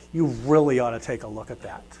 You really ought to take a look at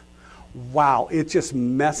that. Wow, it just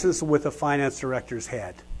messes with the finance director's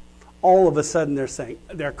head. All of a sudden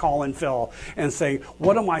they're calling Phil and saying,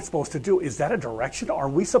 what am I supposed to do? Is that a direction? Are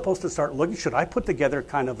we supposed to start looking? Should I put together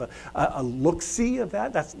kind of a look-see of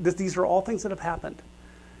that? These are all things that have happened.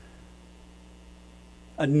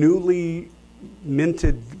 A newly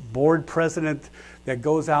minted board president that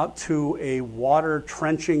goes out to a water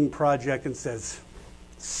trenching project and says,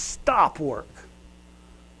 stop work.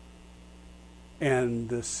 And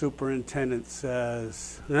the superintendent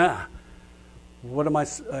says, what am I,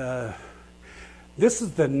 this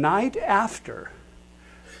is the night after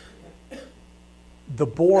the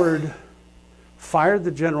board fired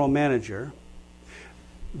the general manager.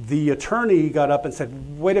 The attorney got up and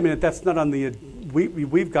said, wait a minute, that's not on the,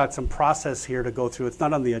 we've got some process here to go through. It's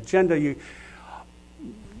not on the agenda.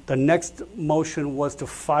 The next motion was to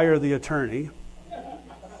fire the attorney.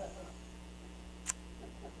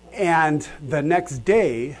 And the next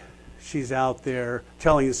day, she's out there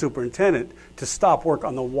telling the superintendent to stop work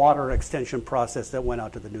on the water extension process that went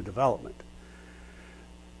out to the new development.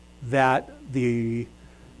 That the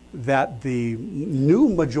new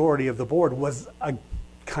majority of the board was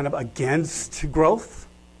kind of against growth.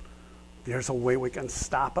 There's a way we can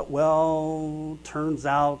stop it. Well, turns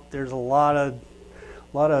out there's a lot of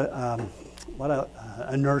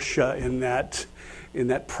inertia in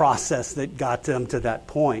that process that got them to that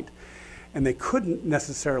point. And they couldn't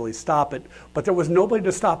necessarily stop it, but there was nobody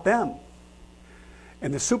to stop them.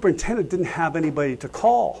 And the superintendent didn't have anybody to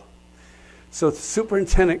call. So the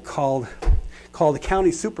superintendent called the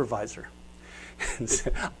county supervisor and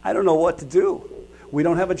said, I don't know what to do. We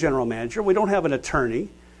don't have a general manager. We don't have an attorney.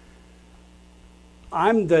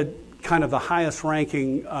 I'm the kind of the highest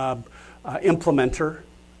ranking implementer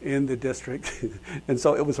in the district. And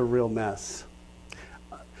so it was a real mess.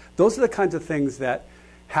 Those are the kinds of things that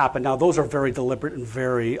happen. Now, those are very deliberate and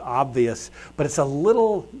very obvious, but it's a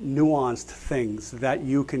little nuanced things that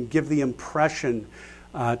you can give the impression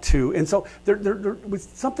to. And so there was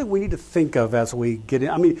something we need to think of as we get in.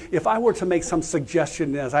 I mean, if I were to make some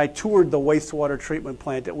suggestion as I toured the wastewater treatment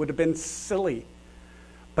plant, it would have been silly,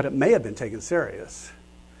 but it may have been taken serious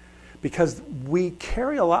because we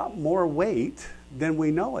carry a lot more weight than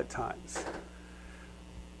we know at times.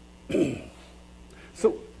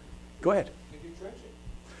 So, go ahead.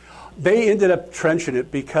 They ended up trenching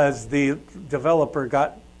it because the developer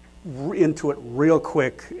got into it real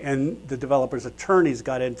quick and the developer's attorneys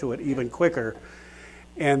got into it even quicker.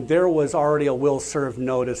 And there was already a will serve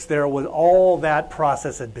notice. There was all that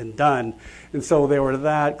process had been done. And so they were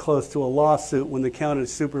that close to a lawsuit when the county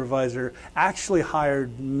supervisor actually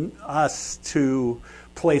hired us to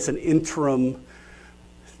place an interim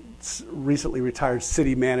recently retired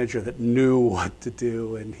city manager that knew what to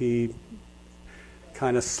do, and he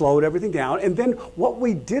kind of slowed everything down. And then what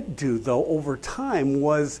we did do, though, over time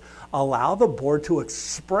was allow the board to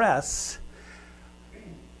express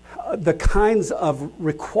the kinds of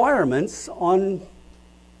requirements on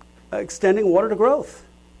extending water to growth.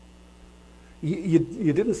 You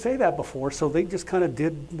didn't say that before, so they just kind of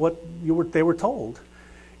did what they were told.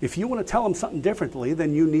 If you want to tell them something differently,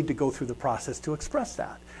 then you need to go through the process to express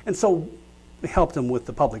that. And so we helped them with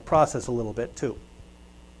the public process a little bit, too.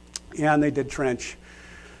 And they did trench.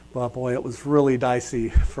 But boy, it was really dicey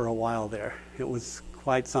for a while there. It was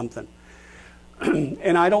quite something.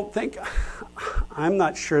 And I'm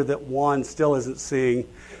not sure that Juan still isn't seeing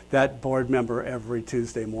that board member every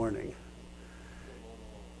Tuesday morning.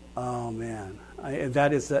 Oh man,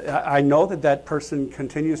 I know that person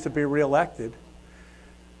continues to be reelected.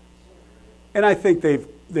 And I think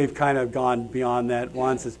they've kind of gone beyond that.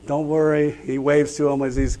 Juan says, don't worry. He waves to him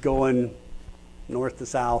as he's going north to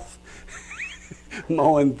south.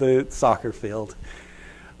 Mowing the soccer field.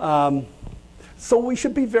 So we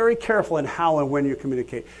should be very careful in how and when you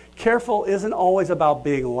communicate. Careful isn't always about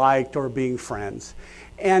being liked or being friends.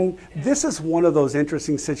 And this is one of those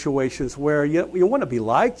interesting situations where you want to be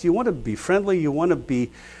liked, you want to be friendly, you want to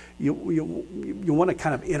be, you want to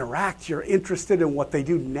kind of interact, you're interested in what they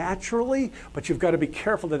do naturally, but you've got to be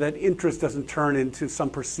careful that interest doesn't turn into some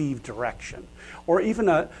perceived direction or even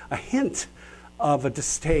a hint of a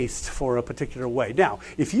distaste for a particular way. Now,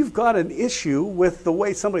 if you've got an issue with the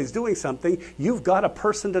way somebody's doing something, you've got a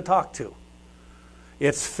person to talk to.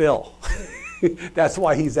 It's Phil. That's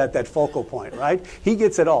why he's at that focal point, right? He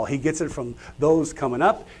gets it all. He gets it from those coming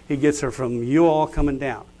up. He gets it from you all coming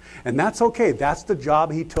down. And that's okay. That's the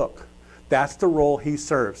job he took. That's the role he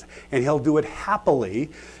serves. And he'll do it happily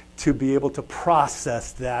to be able to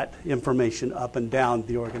process that information up and down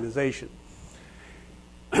the organization.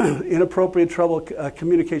 Inappropriate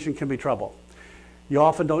communication can be trouble. You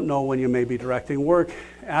often don't know when you may be directing work.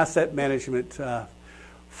 Asset management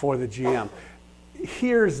for the GM.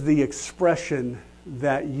 Here's the expression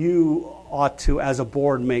that you ought to, as a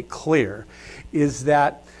board, make clear, is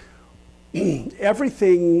that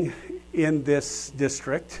everything in this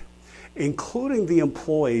district, including the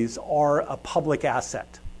employees, are a public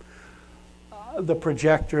asset. The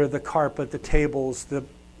projector, the carpet, the tables, the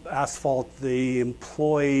asphalt, the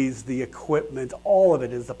employees, the equipment, all of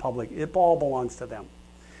it is the public. It all belongs to them.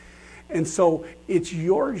 And so it's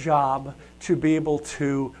your job to be able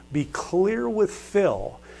to be clear with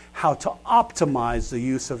Phil how to optimize the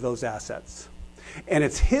use of those assets. And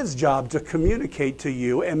it's his job to communicate to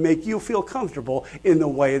you and make you feel comfortable in the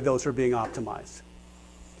way those are being optimized.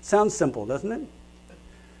 Sounds simple, doesn't it?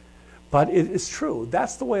 But it is true.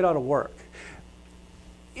 That's the way it ought to work.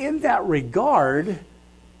 In that regard,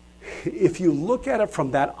 if you look at it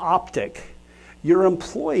from that optic, your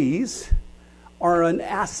employees are an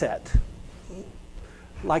asset.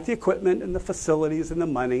 Like the equipment and the facilities and the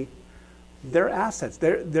money, they're assets.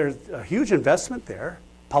 There's a huge investment there,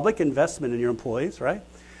 public investment in your employees, right?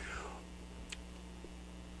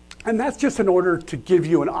 And that's just in order to give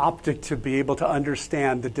you an optic to be able to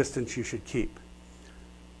understand the distance you should keep.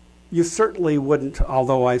 You certainly wouldn't,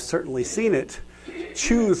 although I've certainly seen it,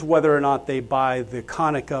 choose whether or not they buy the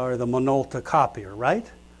Konica or the Minolta copier, right?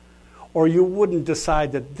 Or you wouldn't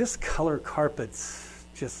decide that this color carpet's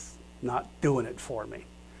just not doing it for me.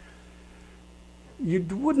 You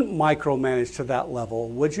wouldn't micromanage to that level,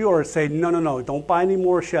 would you? Or say, no, don't buy any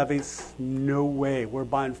more Chevys. No way, we're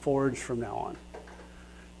buying Fords from now on.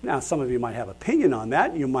 Now, some of you might have opinion on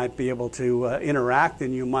that. You might be able to interact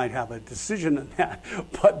and you might have a decision on that.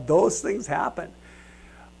 But those things happen.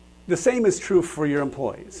 The same is true for your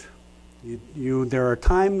employees. There are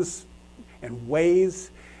times and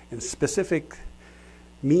ways and specific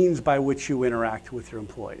means by which you interact with your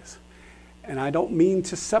employees. And I don't mean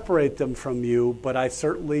to separate them from you, but I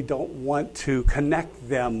certainly don't want to connect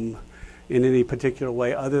them in any particular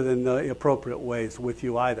way other than the appropriate ways with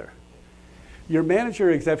you either. Your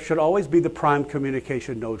manager exec should always be the prime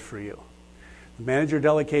communication node for you. The manager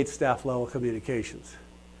delegates staff level communications.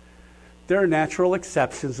 There are natural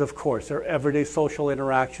exceptions, of course. There are everyday social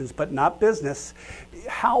interactions, but not business.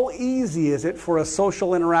 How easy is it for a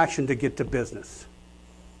social interaction to get to business?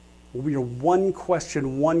 You're one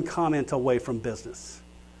question, one comment away from business.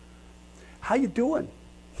 How you doing?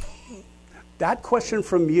 That question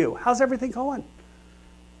from you. How's everything going?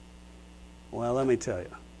 Well, let me tell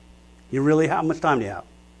you. How much time do you have?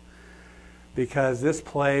 Because this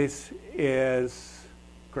place is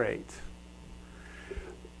great.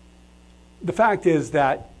 The fact is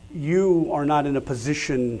that you are not in a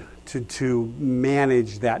position to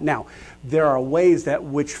manage that. Now, there are ways that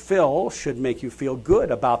which Phil should make you feel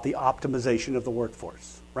good about the optimization of the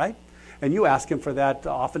workforce, right? And you ask him for that.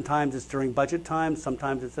 Oftentimes it's during budget time.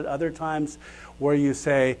 Sometimes it's at other times where you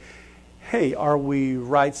say, hey, are we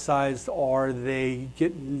right-sized? Are they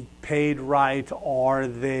getting paid right? Are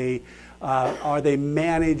they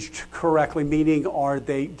managed correctly? Meaning, are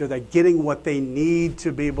they getting what they need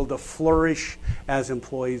to be able to flourish as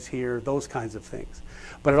employees here? Those kinds of things.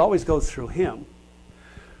 But it always goes through him.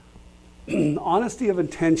 Honesty of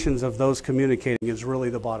intentions of those communicating is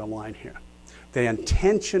really the bottom line here. The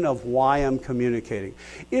intention of why I'm communicating.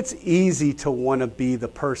 It's easy to want to be the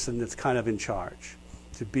person that's kind of in charge.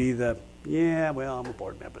 To be the, I'm a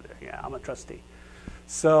board member there. Yeah, I'm a trustee.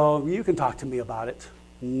 So you can talk to me about it.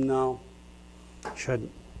 No,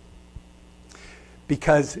 shouldn't.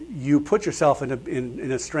 Because you put yourself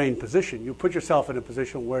in a strained position. You put yourself in a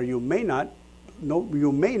position where you may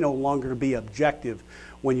no longer be objective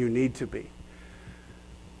when you need to be.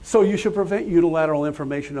 So you should prevent unilateral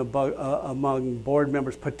information among board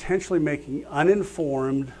members potentially making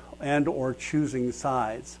uninformed and or choosing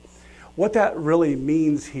sides. What that really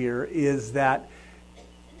means here is that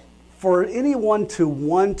for any one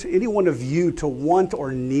of you to want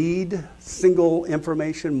or need single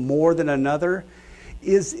information more than another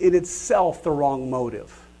is in itself the wrong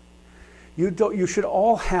motive. You should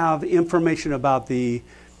all have information about the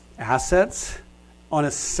assets on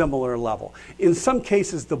a similar level. In some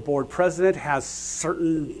cases, the board president has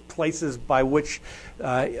certain places by which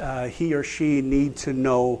he or she need to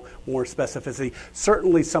know more specificity.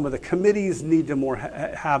 Certainly, some of the committees need more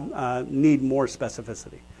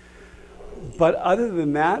specificity. But other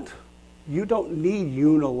than that, you don't need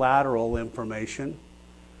unilateral information.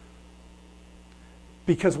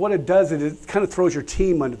 Because what it does is it kind of throws your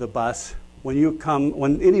team under the bus when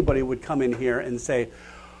anybody would come in here and say,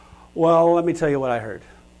 well, let me tell you what I heard.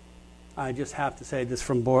 I just have to say this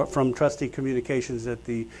from trustee communications at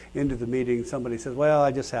the end of the meeting. Somebody says, well,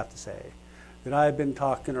 I just have to say that I've been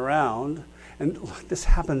talking around. And look, this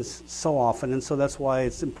happens so often, and so that's why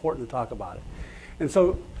it's important to talk about it. And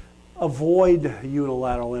so avoid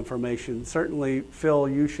unilateral information. Certainly, Phil,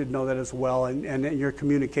 you should know that as well, and in your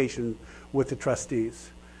communication with the trustees.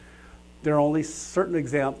 There are only certain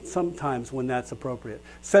examples, sometimes when that's appropriate.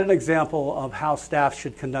 Set an example of how staff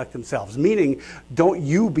should conduct themselves, meaning don't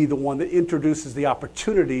you be the one that introduces the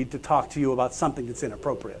opportunity to talk to you about something that's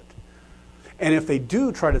inappropriate. And if they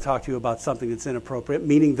do try to talk to you about something that's inappropriate,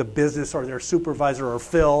 meaning the business or their supervisor or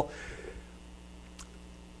Phil,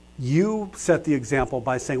 you set the example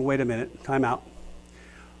by saying, wait a minute, time out.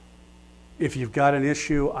 If you've got an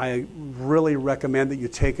issue, I really recommend that you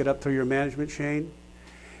take it up through your management chain.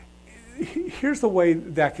 Here's the way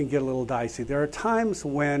that can get a little dicey. There are times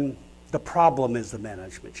when the problem is the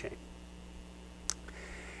management chain.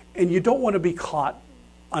 And you don't want to be caught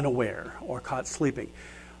unaware or caught sleeping.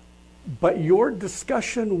 But your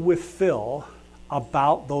discussion with Phil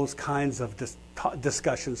about those kinds of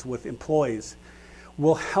discussions with employees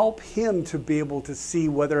will help him to be able to see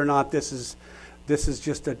whether or not this is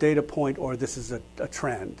just a data point or this is a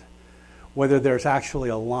trend, whether there's actually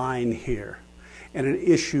a line here and an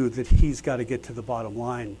issue that he's got to get to the bottom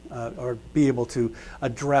line or be able to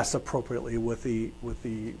address appropriately with the.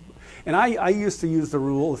 And I used to use the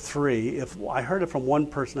rule of 3. If I heard it from one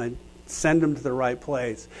person, I'd send them to the right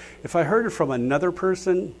place. If I heard it from another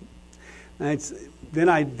person, then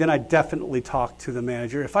I definitely talk to the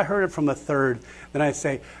manager. If I heard it from a third, then I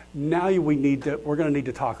say, now we're going to need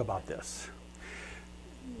to talk about this.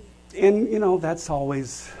 And that's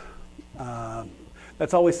always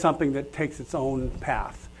something that takes its own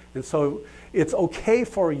path. And so it's okay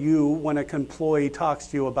for you when an employee talks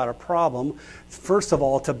to you about a problem, first of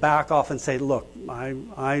all, to back off and say, look,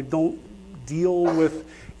 I don't deal with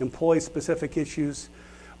employee-specific issues,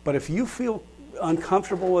 but if you feel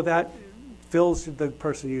uncomfortable with that, Phil's the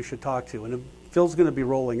person you should talk to, and Phil's going to be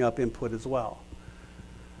rolling up input as well.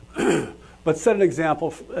 But set an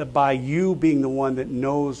example by you being the one that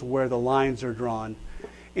knows where the lines are drawn.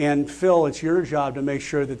 And Phil, it's your job to make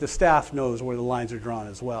sure that the staff knows where the lines are drawn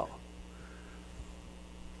as well.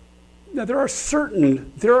 Now there are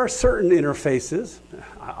certain interfaces.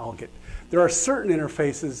 There are certain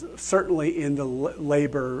interfaces, certainly in the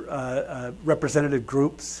labor representative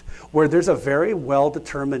groups, where there's a very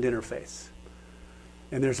well-determined interface.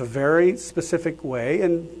 And there's a very specific way,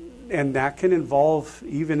 and that can involve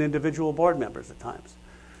even individual board members at times.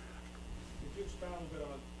 Could you expound a bit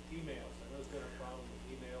on emails? I know there's been a problem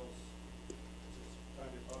with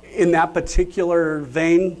emails. In that particular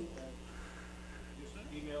vein,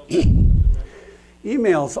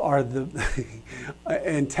 emails are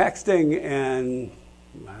and texting and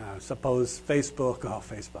I suppose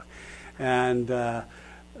Facebook. And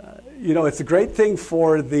it's a great thing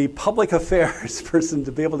for the public affairs person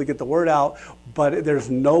to be able to get the word out, but there's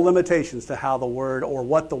no limitations to how the word or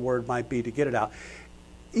what the word might be to get it out.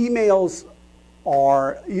 Emails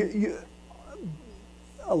are,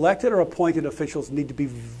 elected or appointed officials need to be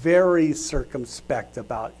very circumspect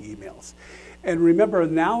about emails. And remember,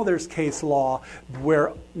 now there's case law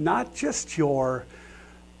where not just your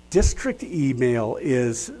district email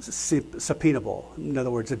is subpoenable, in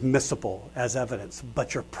other words, admissible as evidence,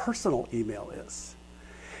 but your personal email is.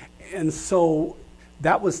 And so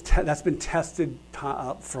that's been tested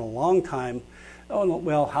for a long time. Oh,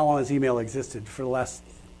 well, how long has email existed? For the last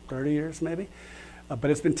 30 years, maybe?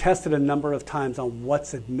 But it's been tested a number of times on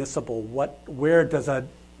what's admissible, where does a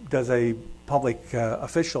public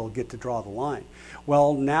official get to draw the line.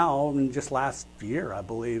 Well, now, in just last year, I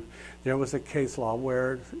believe, there was a case law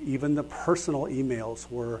where even the personal emails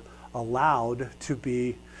were allowed to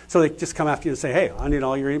be, so they just come after you and say, hey, I need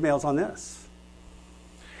all your emails on this.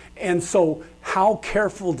 And so how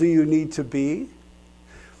careful do you need to be?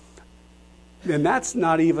 And that's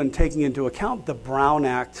not even taking into account the Brown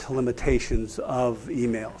Act limitations of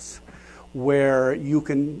emails, where you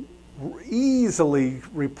can easily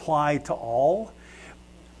reply to all.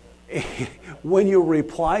 When you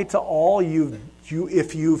reply to all,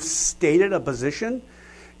 if you've stated a position,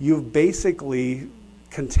 you've basically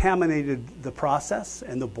contaminated the process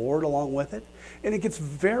and the board along with it, and it gets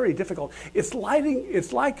very difficult. It's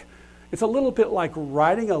a little bit like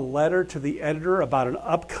writing a letter to the editor about an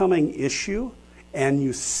upcoming issue, and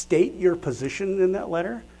you state your position in that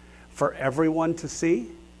letter for everyone to see.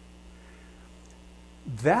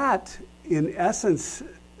 That, in essence,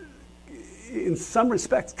 in some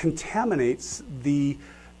respects, contaminates the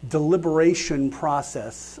deliberation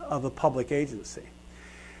process of a public agency.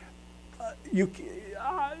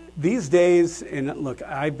 These days, and look,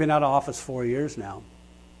 I've been out of office 4 years now.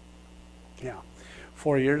 Yeah,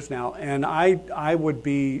 4 years now, and I would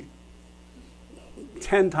be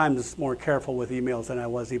 10 times more careful with emails than I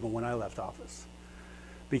was even when I left office,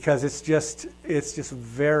 because it's just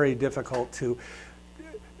very difficult to.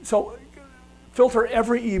 So, filter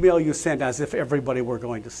every email you send as if everybody were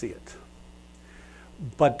going to see it,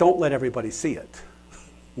 but don't let everybody see it.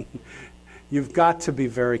 You've got to be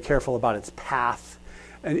very careful about its path.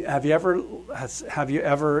 And have you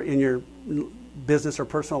ever in your business or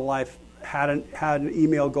personal life had an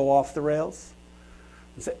email go off the rails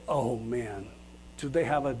and say, oh man, do they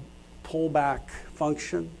have a pullback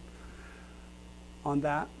function on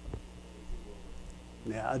that?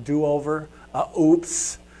 Yeah, a do-over,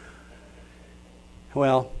 oops.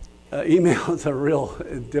 Well, email is a real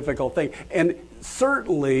difficult thing. And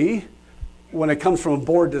certainly, when it comes from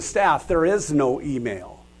board to staff, there is no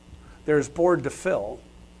email. There's board to fill.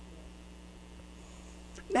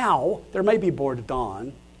 Now, there may be board to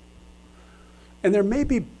don, and there may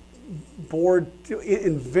be board,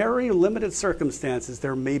 in very limited circumstances,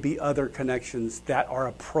 there may be other connections that are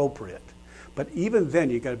appropriate. But even then,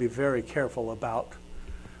 you've got to be very careful about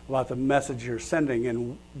the message you're sending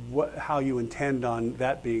and how you intend on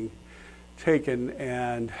that being taken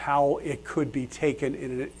and how it could be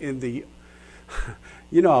taken in the,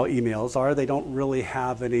 you know how emails are, they don't really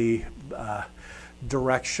have any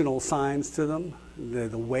directional signs to them.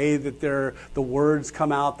 The way that the words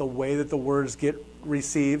come out, the way that the words get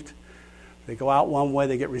received, they go out one way,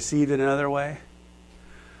 they get received in another way.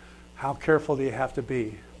 How careful do you have to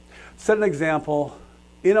be? Set an example.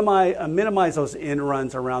 Minimize those in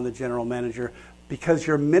runs around the general manager, because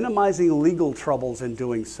you're minimizing legal troubles in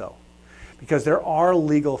doing so. Because there are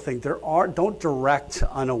legal things. Don't direct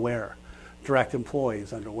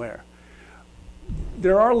employees unaware.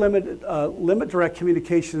 There are limit direct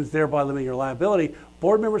communications, thereby limiting your liability.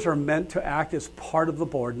 Board members are meant to act as part of the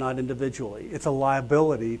board, not individually. It's a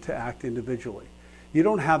liability to act individually. You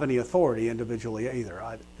don't have any authority individually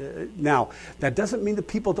either. Now, that doesn't mean that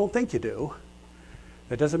people don't think you do.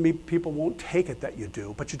 That doesn't mean people won't take it that you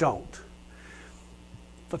do, but you don't.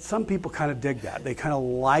 But some people kind of dig that. They kind of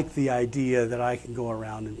like the idea that I can go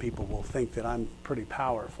around and people will think that I'm pretty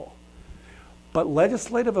powerful. But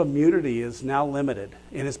legislative immunity is now limited,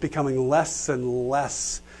 and it's becoming less and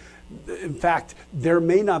less. In fact, there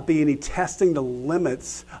may not be any testing the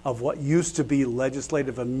limits of what used to be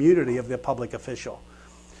legislative immunity of the public official.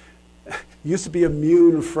 Used to be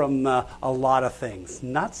immune from a lot of things.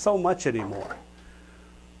 Not so much anymore.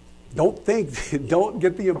 Don't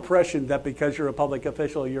get the impression that because you're a public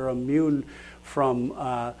official, you're immune from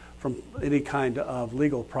any kind of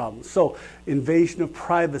legal problems. So, invasion of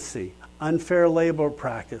privacy, unfair labor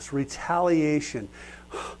practice, retaliation.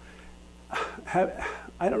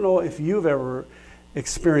 I don't know if you've ever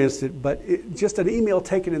experienced it, but just an email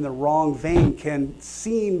taken in the wrong vein can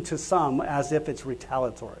seem to some as if it's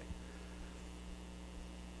retaliatory.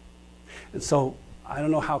 And so, I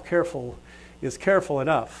don't know how careful is careful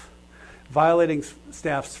enough. Violating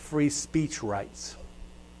staff's free speech rights.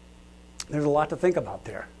 There's a lot to think about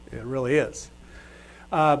there. It really is.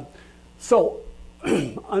 Don't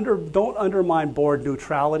undermine board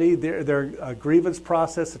neutrality. Their grievance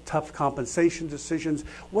process, tough compensation decisions.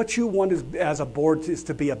 What you want as a board is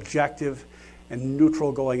to be objective and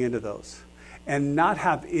neutral going into those, and not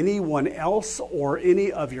have anyone else or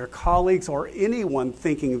any of your colleagues or anyone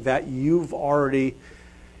thinking that you've already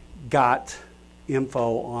got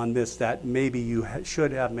info on this that maybe you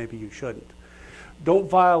should have, maybe you shouldn't. Don't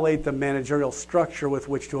violate the managerial structure with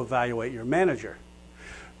which to evaluate your manager.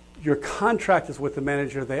 Your contract is with the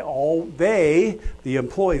manager. The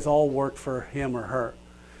employees all work for him or her.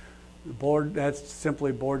 The board, that's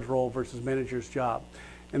simply board's role versus manager's job.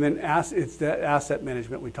 And then it's that asset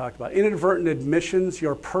management we talked about. Inadvertent admissions,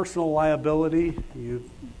 your personal liability, you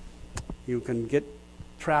can get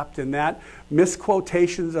trapped in that.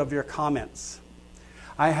 Misquotations of your comments.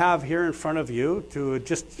 I have here in front of you, to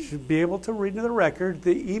just be able to read into the record,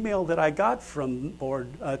 the email that I got from board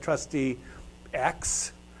trustee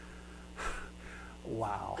X.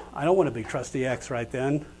 Wow, I don't want to be trustee X right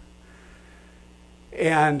then.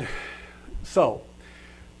 And so,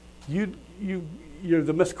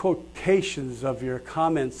 the misquotations of your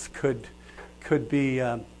comments could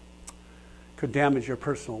damage your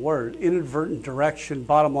personal word. Inadvertent direction,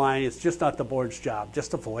 bottom line, it's just not the board's job.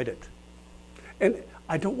 Just avoid it. And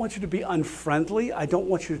I don't want you to be unfriendly. I don't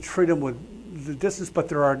want you to treat them with the distance, but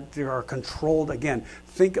there are controlled, again,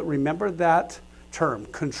 remember that term,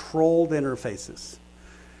 controlled interfaces.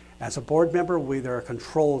 As a board member, there are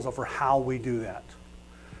controls over how we do that.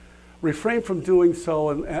 Refrain from doing so,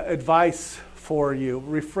 and advice for you,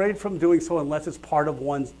 refrain from doing so unless it's part of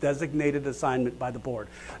one's designated assignment by the board,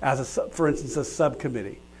 for instance, a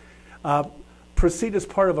subcommittee. Proceed as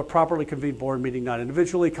part of a properly convened board meeting, not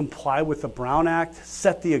individually. Comply with the Brown Act.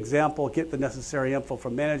 Set the example. Get the necessary info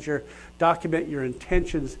from manager. Document your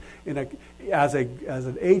intentions as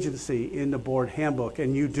an agency in the board handbook,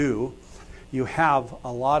 and you do. You have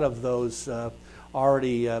a lot of those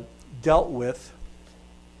already dealt with.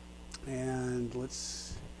 And let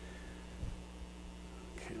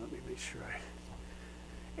me make sure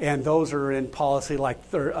and those are in policy, like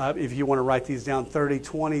if you want to write these down,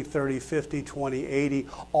 30/20, 30/50, 20/80,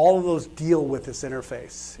 all of those deal with this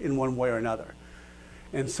interface in one way or another.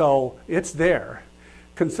 And so it's there.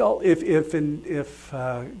 Consult, if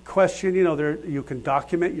question, you can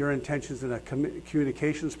document your intentions in a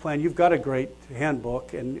communications plan. You've got a great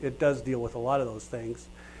handbook, and it does deal with a lot of those things.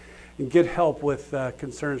 And get help with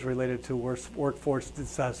concerns related to workforce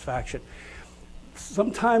dissatisfaction.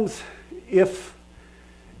 Sometimes if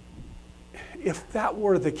that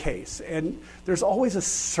were the case, and there's always a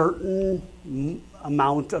certain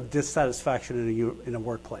amount of dissatisfaction in a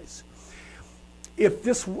workplace. If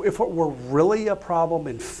it were really a problem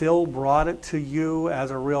and Phil brought it to you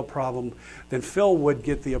as a real problem, then Phil would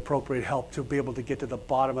get the appropriate help to be able to get to the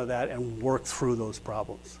bottom of that and work through those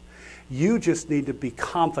problems. You just need to be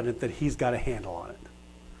confident that he's got a handle on it.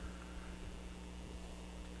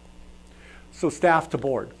 So staff to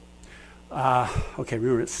board. Okay,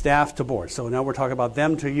 remember, it's staff to board. So now we're talking about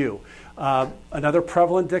them to you. Another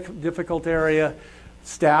prevalent difficult area,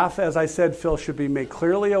 staff, as I said, Phil, should be made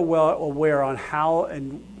clearly aware on how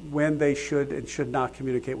and when they should and should not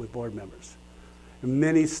communicate with board members.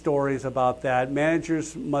 Many stories about that.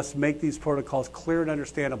 Managers must make these protocols clear and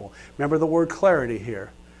understandable. Remember the word clarity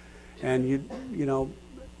here. And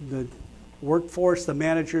the workforce, the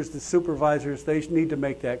managers, the supervisors, they need to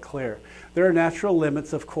make that clear. There are natural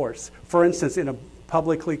limits, of course. For instance, in a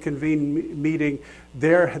publicly convened meeting,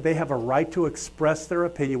 they have a right to express their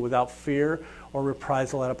opinion without fear or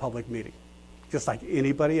reprisal at a public meeting, just like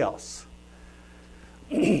anybody else.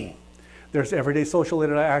 There's everyday social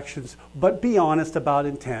interactions, but be honest about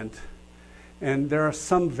intent. And there are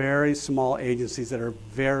some very small agencies that are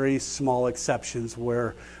very small exceptions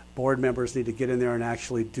where board members need to get in there and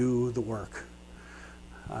actually do the work.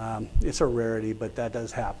 It's a rarity, but that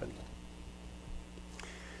does happen.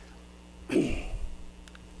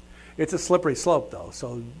 It's a slippery slope, though,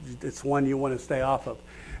 so it's one you want to stay off of.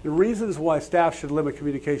 The reasons why staff should limit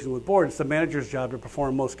communication with board, it's the manager's job to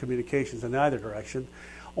perform most communications in either direction.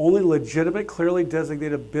 Only legitimate, clearly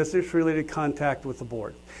designated business-related contact with the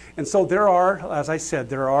board. And so there are, as I said,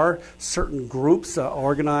 there are certain groups,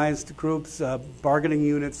 organized groups, bargaining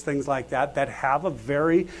units, things like that, that have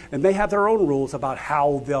and they have their own rules about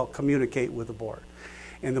how they'll communicate with the board.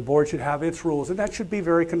 And the board should have its rules, and that should be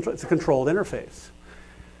it's a controlled interface.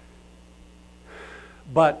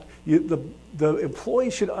 But the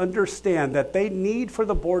employee should understand that they need for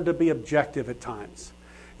the board to be objective at times.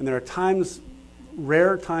 And there are times,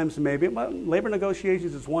 rare times maybe, labor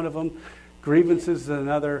negotiations is one of them, grievances is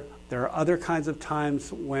another. There are other kinds of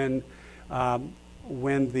times when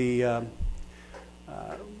the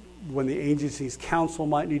agency's counsel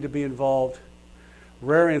might need to be involved.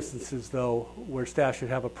 Rare instances, though, where staff should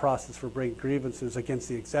have a process for bringing grievances against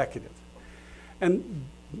the executive. And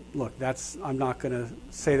look, I'm not going to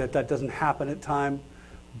say that doesn't happen at times,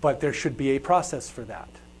 but there should be a process for that.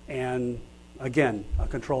 And again, a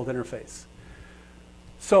controlled interface.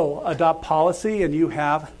 So adopt policy, and you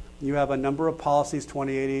have a number of policies,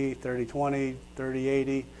 2080, 3020,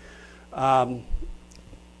 3080.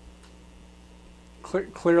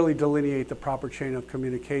 Clearly delineate the proper chain of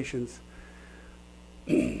communications.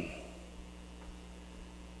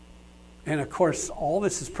 And of course, all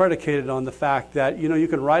this is predicated on the fact that, you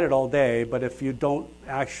can write it all day, but if it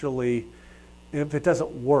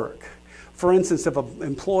doesn't work. For instance,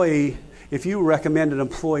 if you recommend an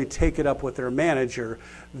employee take it up with their manager,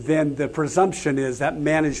 then the presumption is that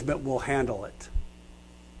management will handle it.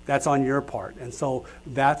 That's on your part. And so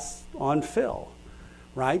that's on Phil,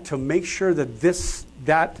 right? To make sure that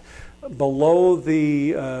that below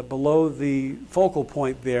the focal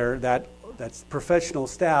point there, that's professional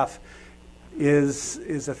staff,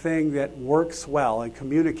 is a thing that works well and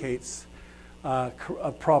communicates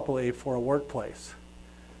properly for a workplace.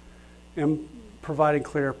 And providing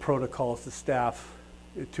clear protocols to staff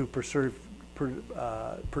to pursue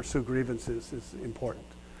grievances is important.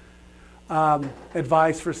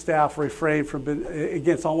 Advice for staff, refrain from,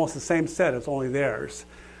 again, it's almost the same set, it's only theirs.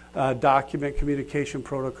 Document communication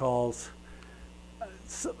protocols.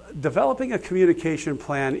 Developing a communication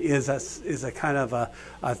plan is a kind of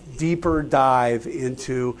a deeper dive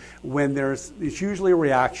into when it's usually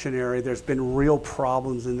reactionary, there's been real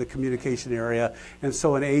problems in the communication area, and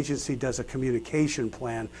so an agency does a communication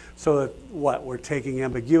plan so that we're taking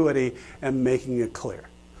ambiguity and making it clear.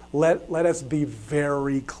 Let us be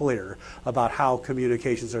very clear about how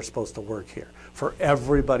communications are supposed to work here for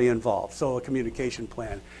everybody involved. So a communication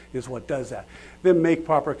plan is what does that. Then make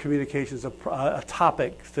proper communications a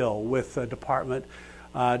topic fill with department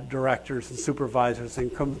directors and supervisors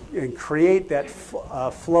and create that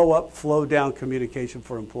flow up, flow down communication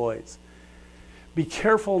for employees. Be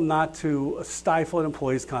careful not to stifle an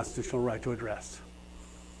employee's constitutional right to address.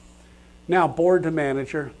 Now, board to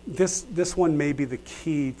manager, this one may be the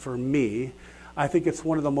key for me. I think it's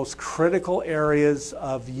one of the most critical areas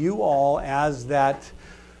of you all as that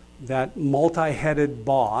multi-headed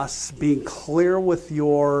boss, being clear with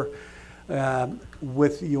your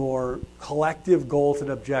collective goals and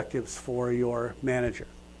objectives for your manager.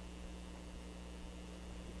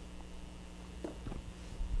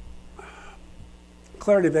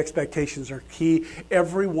 Clarity of expectations are key.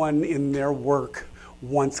 Everyone in their work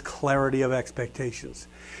wants clarity of expectations.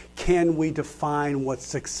 Can we define what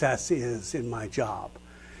success is in my job?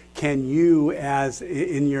 Can you, as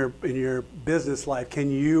in your business life,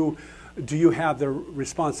 do you have the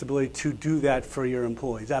responsibility to do that for your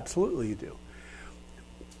employees? Absolutely you do.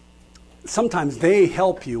 Sometimes they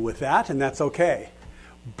help you with that, and that's okay.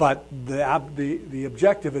 But the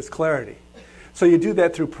objective is clarity. So you do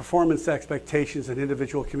that through performance expectations and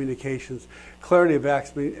individual communications, clarity of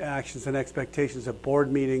actions and expectations at board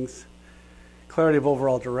meetings, clarity of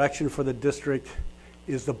overall direction for the district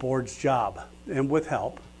is the board's job, and with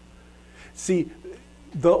help. See,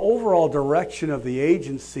 the overall direction of the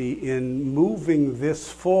agency in moving this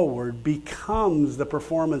forward becomes the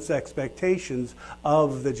performance expectations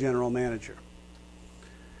of the general manager.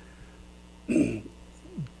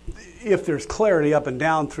 If there's clarity up and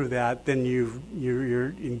down through that, then you're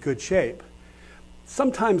in good shape.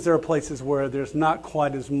 Sometimes there are places where there's not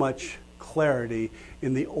quite as much clarity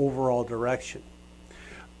in the overall direction.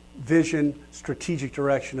 Vision, strategic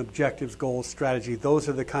direction, objectives, goals, strategy, those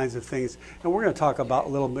are the kinds of things. And we're going to talk about a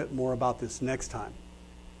little bit more about this next time.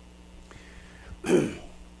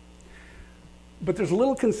 But there's a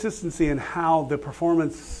little consistency in how the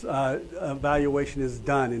performance evaluation is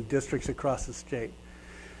done in districts across the state.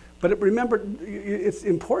 But remember, it's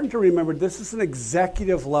important to remember this is an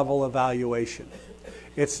executive level evaluation.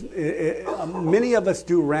 Many of us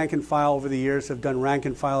do rank and file over the years, have done rank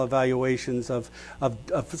and file evaluations of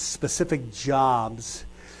specific jobs.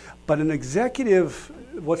 But an executive,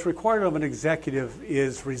 what's required of an executive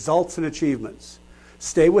is results and achievements.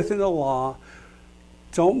 Stay within the law,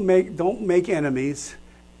 don't make enemies,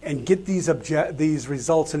 and get these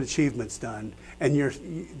results and achievements done.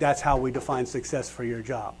 And that's how we define success for your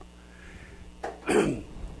job.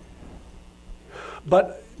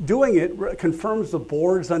 But doing it confirms the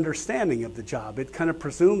board's understanding of the job. It kind of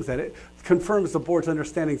presumes that it confirms the board's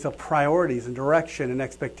understandings of priorities and direction and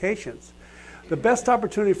expectations. The best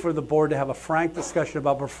opportunity for the board to have a frank discussion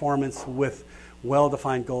about performance with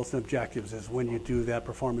well-defined goals and objectives is when you do that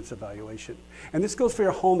performance evaluation. And this goes for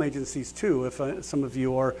your home agencies too. If some of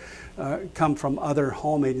you come from other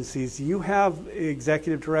home agencies, you have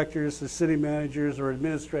executive directors or city managers or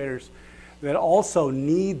administrators that also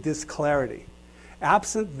need this clarity.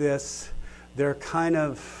 Absent this, they're kind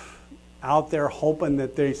of out there hoping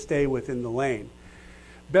that they stay within the lane.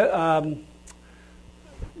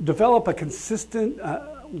 Develop a consistent,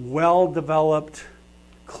 well-developed,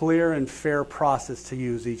 clear and fair process to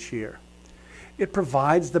use each year. It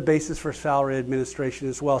provides the basis for salary administration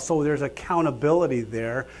as well, so there's accountability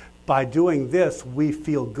there. By doing this, we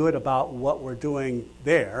feel good about what we're doing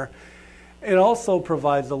there. It also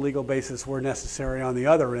provides the legal basis where necessary on the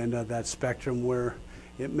other end of that spectrum where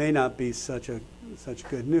it may not be such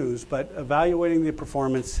good news, but evaluating the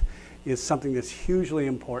performance is something that's hugely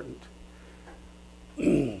important.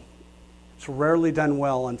 It's rarely done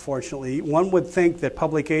well, unfortunately. One would think that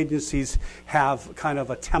public agencies have kind of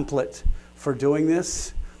a template for doing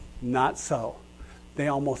this. Not so. They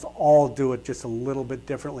almost all do it just a little bit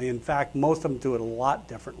differently. In fact, most of them do it a lot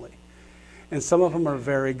differently. And some of them are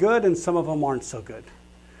very good and some of them aren't so good.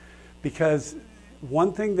 Because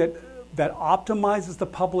one thing that optimizes the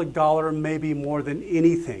public dollar maybe more than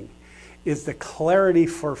anything is the clarity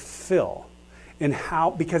for fill. And how,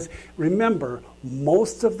 because remember,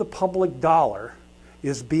 most of the public dollar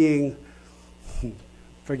is being,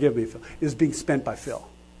 forgive me, Phil, is being spent by Phil,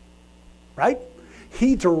 right?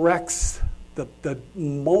 He directs the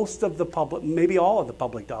most of the public, maybe all of the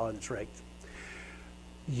public dollar that's raked.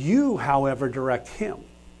 You, however, direct him.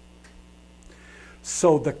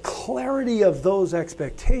 So the clarity of those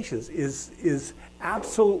expectations is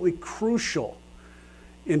absolutely crucial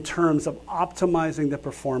in terms of optimizing the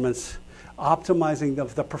performance,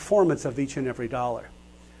 optimizing the performance of each and every dollar.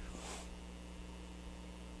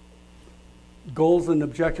 Goals and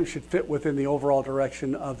objectives should fit within the overall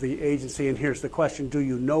direction of the agency. And here's the question: do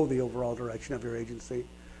you know the overall direction of your agency?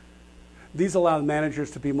 These allow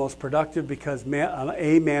managers to be most productive because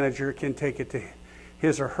a manager can take it to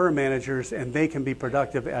his or her managers, and they can be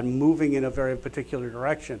productive at moving in a very particular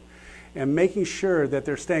direction and making sure that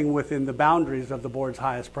they're staying within the boundaries of the board's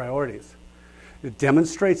highest priorities. It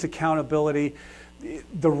demonstrates accountability.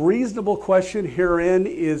 The reasonable question herein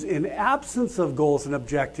is, in absence of goals and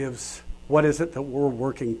objectives, what is it that we're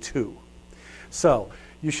working to? So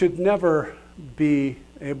you should never be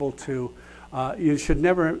able to, you should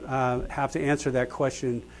never have to answer that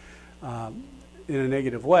question in a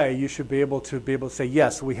negative way. You should be able to say,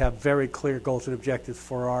 yes, we have very clear goals and objectives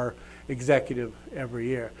for our executive every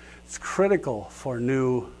year. It's critical for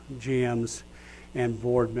new GMs and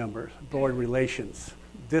board members, board relations.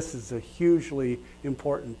 This is a hugely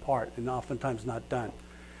important part and oftentimes not done.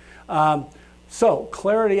 So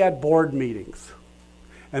clarity at board meetings.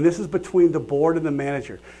 And this is between the board and the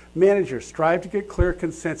manager. Managers, strive to get clear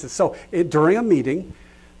consensus. So during a meeting,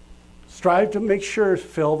 strive to make sure,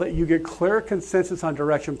 Phil, that you get clear consensus on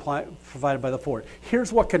direction provided by the board.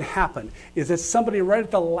 Here's what can happen, is that somebody right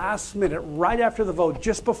at the last minute, right after the vote,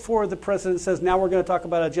 just before the president says, now we're going to talk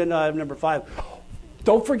about agenda item number 5,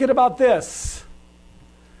 don't forget about this.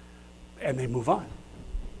 And they move on.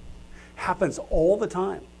 Happens all the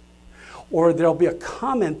time. Or there'll be a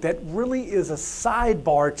comment that really is a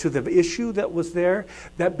sidebar to the issue that was there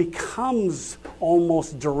that becomes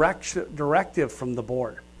almost directive from the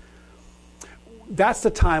board. That's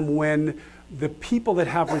the time when the people that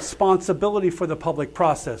have responsibility for the public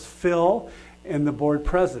process, Phil and the board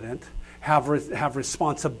president, have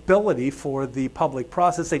responsibility for the public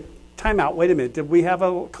process. Say, time out, wait a minute, did we have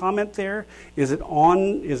a comment there? Is it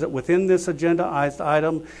within this agendaized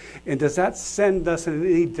item? And does that send us in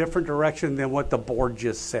any different direction than what the board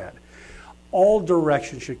just said? All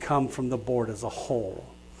direction should come from the board as a whole.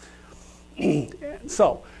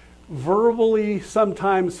 So, verbally,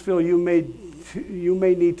 sometimes, Phil, you may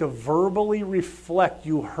need to verbally reflect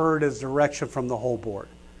you heard as direction from the whole board.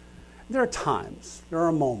 There are times, there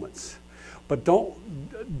are moments. But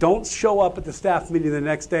don't show up at the staff meeting the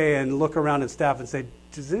next day and look around at staff and say,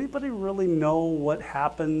 does anybody really know what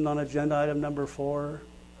happened on agenda item number 4?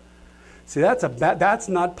 See, that's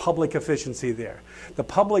not public efficiency there. The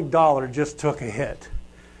public dollar just took a hit.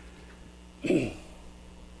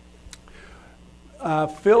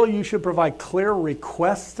 Phil, you should provide clear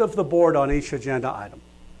requests of the board on each agenda item.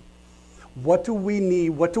 What do we need?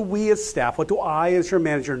 What do we as staff, what do I as your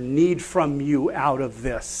manager need from you out of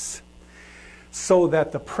this? So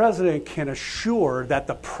that the president can assure that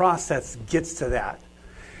the process gets to that.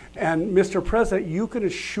 And Mr. President, you can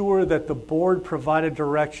assure that the board provided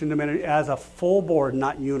direction to manager as a full board,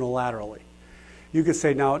 not unilaterally. You could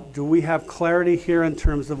say, now, do we have clarity here in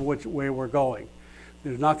terms of which way we're going?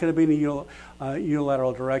 There's not going to be any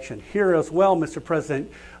unilateral direction. Here as well, Mr. President,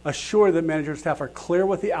 assure that manager and staff are clear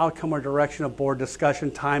with the outcome or direction of board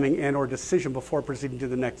discussion, timing, and or decision before proceeding to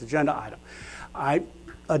the next agenda item. I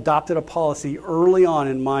adopted a policy early on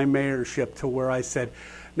in my mayorship to where I said,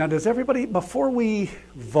 now does everybody, before we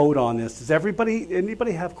vote on this, does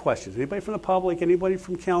anybody have questions? Anybody from the public, anybody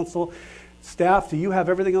from council, staff, do you have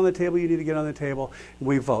everything on the table you need to get on the table?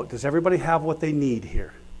 We vote. Does everybody have what they need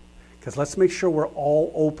here? Because let's make sure we're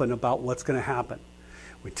all open about what's going to happen.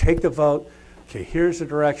 We take the vote. Okay, here's the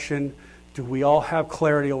direction. Do we all have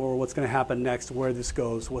clarity over what's going to happen next, where this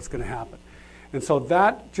goes, what's going to happen? And so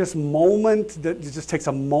that just takes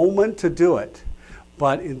a moment to do it.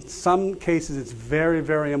 But in some cases, it's very,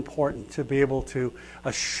 very important to be able to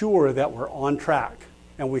assure that we're on track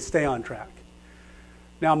and we stay on track.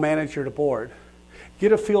 Now, manager to board.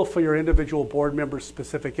 Get a feel for your individual board member's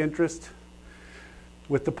specific interest.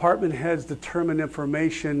 With department heads, determine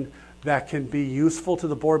information that can be useful to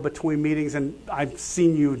the board between meetings, and I've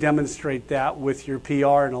seen you demonstrate that with your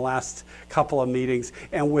PR in the last couple of meetings,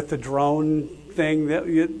 and with the drone thing,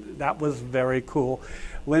 that was very cool.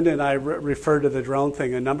 Linda and I referred to the drone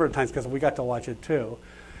thing a number of times because we got to watch it too.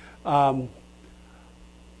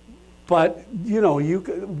 But, you know,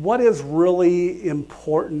 what is really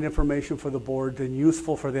important information for the board and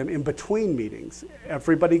useful for them in between meetings?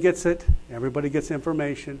 Everybody gets it. Everybody gets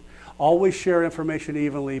information. Always share information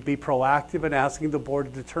evenly. Be proactive in asking the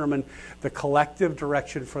board to determine the collective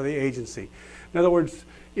direction for the agency. In other words,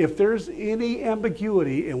 if there's any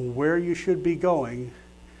ambiguity in where you should be going,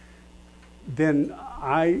 then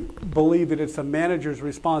I believe that it's the manager's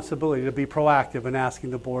responsibility to be proactive in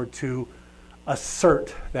asking the board to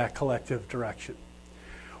assert that collective direction.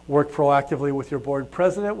 Work proactively with your board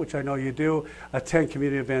president, which I know you do. Attend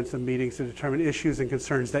community events and meetings to determine issues and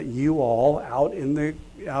concerns that you all out in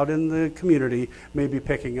the community may be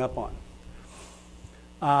picking up on.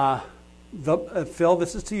 Phil,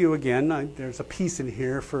 this is to you again. There's a piece in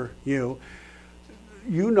here for you.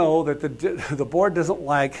 You know that the board doesn't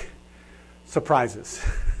like surprises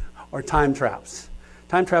or time traps.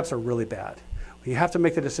 Time traps are really bad. You have to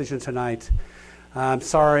make the decision tonight. I'm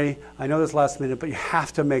sorry, I know this last minute, but you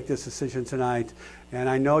have to make this decision tonight. And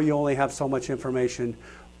I know you only have so much information,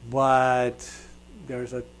 but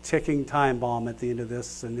there's a ticking time bomb at the end of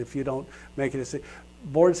this. And if you don't make a decision,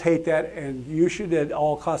 boards hate that, and you should at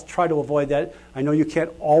all costs try to avoid that. I know you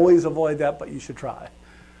can't always avoid that, but you should try.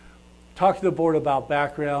 Talk to the board about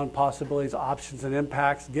background, possibilities, options, and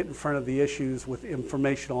impacts. Get in front of the issues with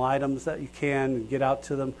informational items that you can and get out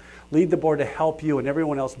to them. Lead the board to help you and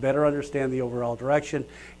everyone else better understand the overall direction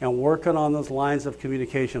and working on those lines of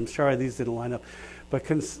communication. I'm sorry these didn't line up, but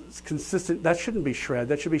consistent, that shouldn't be shred,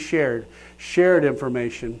 that should be shared. Shared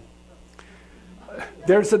information.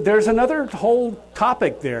 There's another whole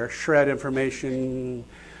topic there, shred information.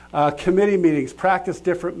 Committee meetings, practice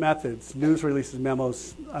different methods, news releases,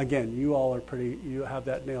 memos. Again, you all you have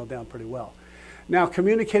that nailed down pretty well. Now,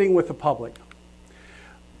 communicating with the public.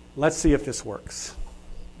 Let's see if this works.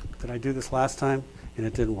 Did I do this last time? And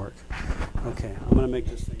it didn't work. Okay, I'm going to make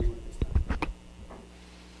this thing work this time.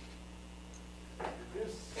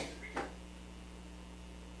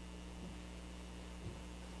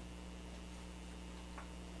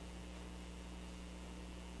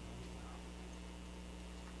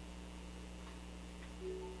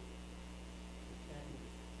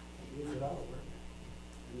 It all work.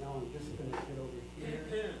 And now I'm just going to get over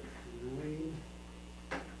here and read.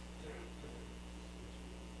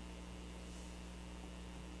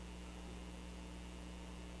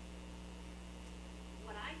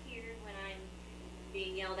 What I hear when I'm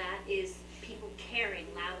being yelled at is people caring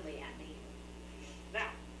loudly at me. Now,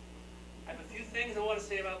 I have a few things I want to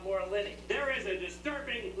say about Laura Linney. There is a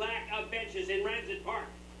disturbing lack of benches in Ramsden Park.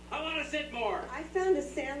 I want to sit more. I found a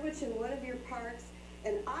sandwich in one of your parks,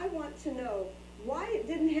 and I want to know why it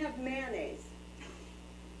didn't have mayonnaise.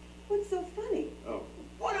 What's so funny? Oh.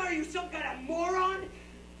 What are you, some kind of moron?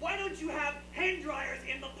 Why don't you have hand dryers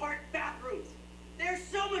in the park bathrooms? They're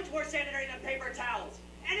so much more sanitary than paper towels.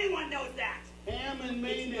 Anyone knows that. Ham and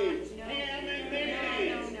mayonnaise. No. Ham and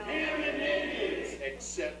mayonnaise. No. Ham and mayonnaise.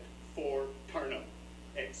 Except for turnip.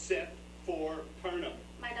 Except for turnip.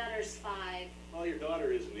 My daughter's 5. Well, your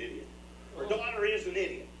daughter is an idiot. Her daughter is an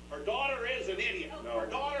idiot. Her daughter is an idiot. Oh. Her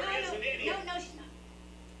daughter is an idiot. No, she's not.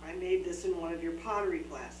 I made this in one of your pottery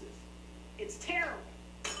classes. It's terrible.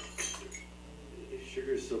 If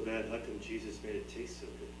sugar's so bad, how come Jesus made it taste so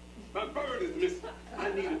good? My bird is missing. I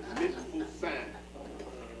need a permissible sign.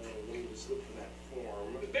 Let me just look for that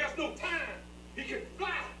form. There's no time. He can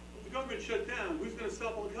fly. If the government shut down, who's going to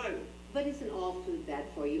stop Al-Qaeda? But isn't all food bad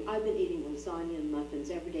for you? I've been eating lasagna and muffins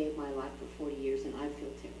every day of my life for 40 years, and I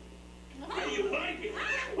feel terrible. How do you like it?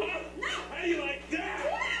 Huh? How do you like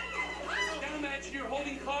that? Now imagine you're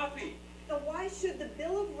holding coffee. So why should the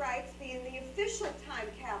Bill of Rights be in the official time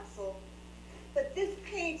capsule, but this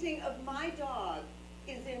painting of my dog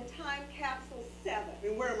is in time capsule 7? I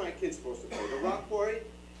mean, where are my kids supposed to go? The rock quarry?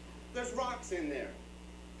 There's rocks in there.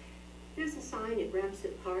 There's a sign at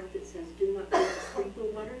Ramsden Park that says, "Do not drink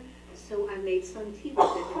sprinkler water," so I made some tea with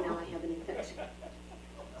it, and now I have an infection.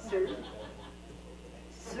 Sir?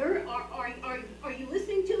 Sir, are you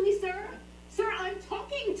listening to me, sir? Sir, I'm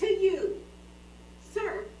talking to you.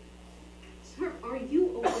 Sir, are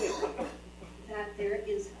you aware that there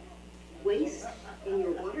is waste in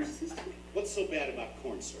your water system? What's so bad about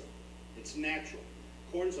corn syrup? It's natural.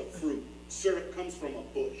 Corn's a fruit. Syrup comes from a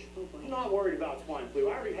bush. I'm not worried about swine flu.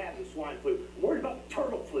 I already had the swine flu. I'm worried about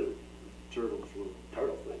turtle flu. Turtle flu.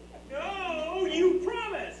 Turtle flu. No, you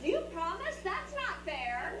promised. You promised? That's not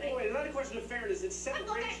fair. Hey, wait, it's not a question of fairness. It's I'm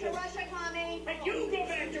going back to separation. Russia, Tommy. Hey, you go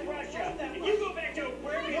back to Russia. And you go back to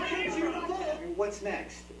wherever you came from. What's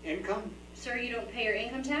next? Income? Sir, you don't pay your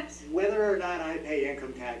income tax? Whether or not I pay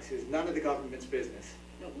income tax is none of the government's business.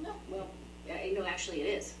 No. Well, No, actually it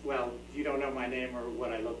is. Well, you don't know my name or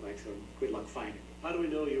what I look like, so good luck finding me. How do we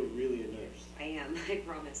know you're really a nurse? I am, I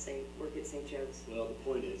promise. I work at St. Joe's. Well, the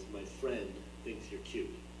point is, my friend thinks you're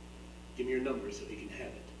cute. Give me your number so he can have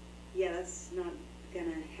it. Yeah, that's not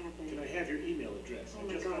gonna happen. Can I have your email address? Oh I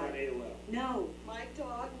my just got God. on AOL. No. My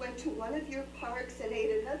dog went to one of your parks and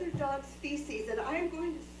ate another dog's feces, and I am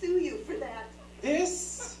going to sue you for that.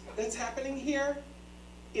 This that's happening here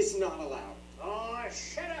is not allowed. Oh,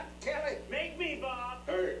 shut up, Kelly. Make me, Bob.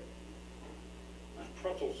 Hey,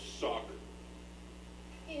 pretzel suck.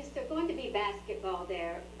 Is there going to be basketball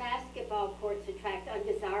there? Basketball courts attract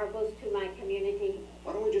undesirables to my community.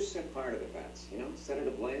 Why don't we just set fire to the fence, you know, set it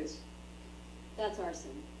ablaze? That's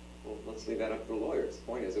arson. Well, let's leave that up to the lawyers. The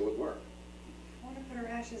point is, it would work. I want to put her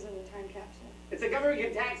ashes in the time capsule. If the government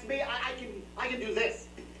can tax me, I can do this.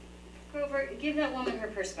 Grover, give that woman her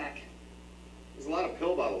purse back. There's a lot of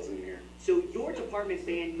pill bottles in here. So your department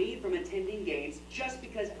banned me from attending games just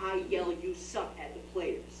because I yell you suck at the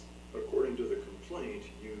players. According to the complaint,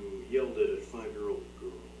 you yelled it at 5-year-old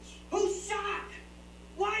girls. Who suck?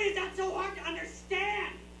 Why is that so hard to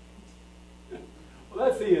understand? Well,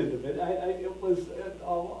 that's the end of it. It was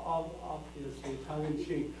obviously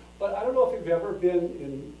tongue-in-cheek. But I don't know if you've ever been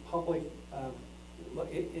in public,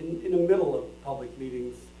 in the middle of public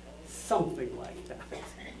meetings, something like that.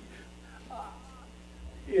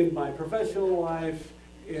 In my professional life,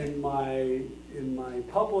 in my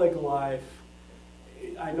public life,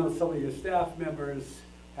 I know some of your staff members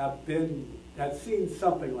have seen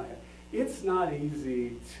something like it. It's not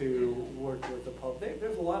easy to work with the public.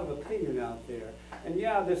 There's a lot of opinion out there. And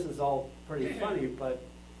yeah, this is all pretty funny, but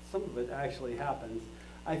some of it actually happens.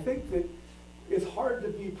 I think that it's hard to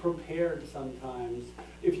be prepared sometimes.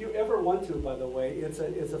 If you ever want to, by the way, it's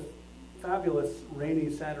a fabulous rainy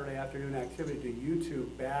Saturday afternoon activity to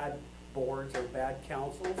YouTube bad boards or bad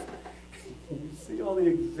councils. You see all the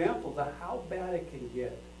examples of how bad it can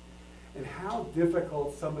get and how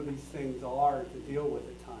difficult some of these things are to deal with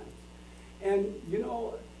at times. And you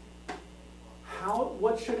know,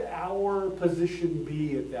 what should our position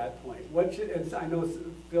be at that point? And I know,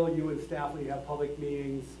 Phil, you and staff, when you have public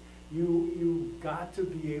meetings, you got to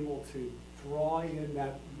be able to draw in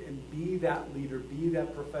that and be that leader, be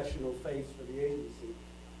that professional face for the agency.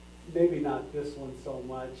 Maybe not this one so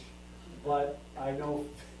much, but I know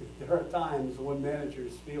there are times when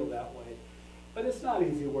managers feel that way. But it's not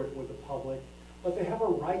easy working with the public, but they have a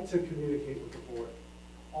right to communicate with the board.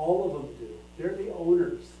 All of them do. They're the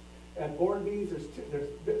owners. At board meetings,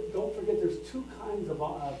 don't forget there's two kinds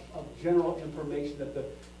of general information that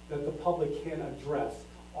the public can address: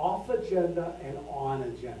 off agenda and on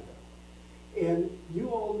agenda. And you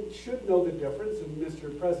all should know the difference, and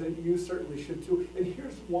Mr. President, you certainly should too. And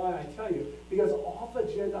here's why I tell you: because off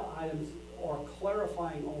agenda items are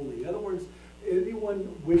clarifying only. In other words,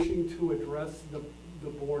 anyone wishing to address the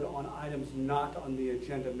board on items not on the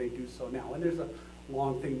agenda may do so now. And there's a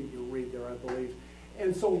long thing that you'll read there, I believe.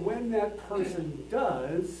 And so when that person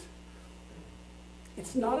does,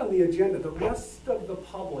 it's not on the agenda. The rest of the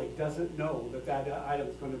public doesn't know that item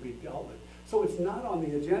is going to be dealt with. So it's not on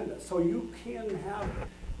the agenda. So you can have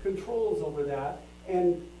controls over that.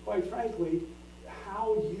 And quite frankly,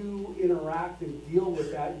 how you interact and deal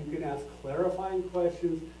with that, you can ask clarifying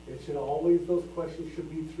questions. Those questions should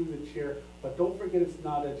be through the chair. But don't forget, it's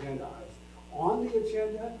not agendized. On the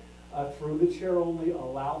agenda, through the chair only,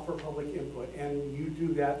 allow for public input. And you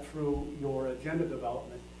do that through your agenda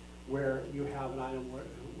development, where you have an item where,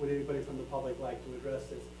 would anybody from the public like to address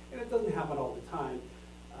this? And it doesn't happen all the time.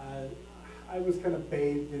 I was kind of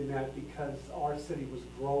bathed in that because our city was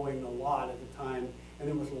growing a lot at the time, and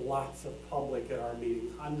there was lots of public at our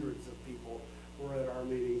meetings. Hundreds of people were at our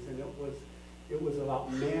meetings, and it was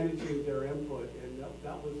about managing their input, and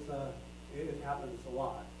it happens a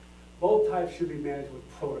lot. Both types should be managed with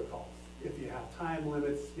protocols. If you have time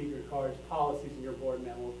limits, speaker cards, policies in your board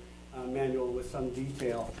manual with some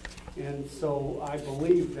detail. And so I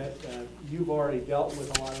believe that you've already dealt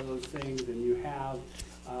with a lot of those things, and you have,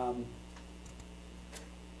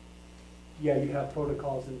 you have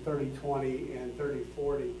protocols in 30-20 and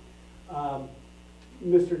 30-40.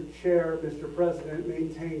 Mr. Chair, Mr. President,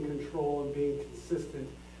 maintain control and being consistent.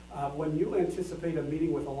 When you anticipate a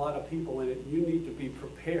meeting with a lot of people in it, you need to be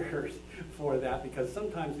prepared for that, because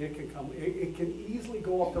sometimes it can easily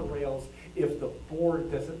go off the rails if the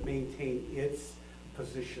board doesn't maintain its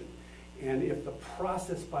position. And if the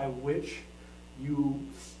process by which you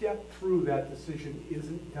step through that decision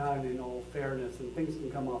isn't done in all fairness, and things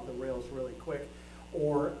can come off the rails really quick,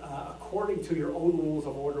 or according to your own rules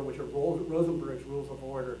of order, which are Rosenberg's rules of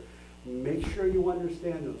order, Make sure you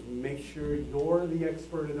understand those. Make sure you're the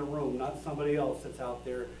expert in the room, not somebody else that's out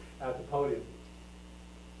there at the podium.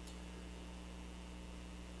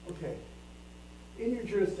 Okay. In your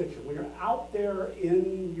jurisdiction, when you're out there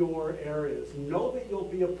in your areas, know that you'll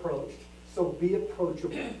be approached, so be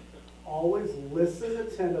approachable. Always listen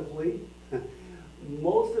attentively.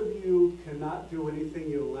 Most of you cannot do anything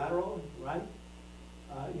unilateral, right?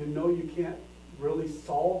 You know you can't really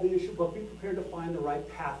solve the issue, but be prepared to find the right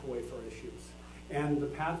pathway for issues. And the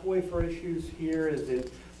pathway for issues here is in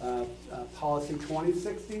Policy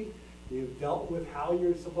 2060. You've dealt with how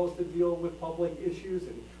you're supposed to deal with public issues,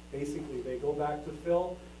 and basically they go back to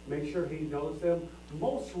Phil. Make sure he knows them.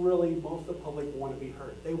 Most of the public want to be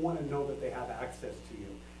heard. They want to know that they have access to you,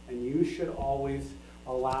 and you should always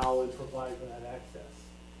allow and provide for that access.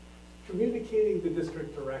 Communicating the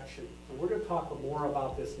district direction. And we're going to talk more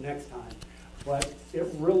about this next time, but it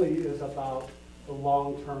really is about the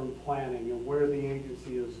long-term planning and where the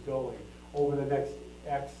agency is going over the next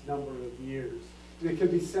X number of years. And it can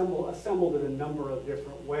be assembled in a number of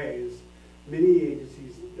different ways. Many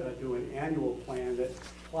agencies do an annual plan that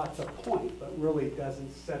plots a point, but really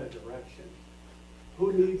doesn't set a direction.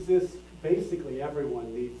 Who needs this? Basically,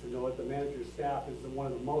 everyone needs to know it. The manager's staff is one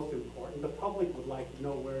of the most important. The public would like to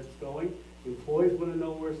know where it's going. Employees want to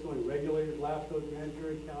know where it's going. Regulators, lab codes,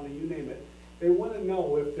 manager, county, you name it. They want to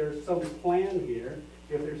know if there's some plan here,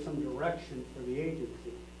 if there's some direction for the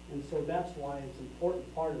agency. And so that's why it's an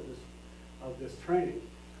important part of this training.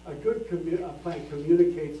 A good plan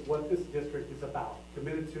communicates what this district is about,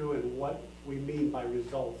 committed to, and what we mean by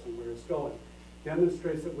results and where it's going.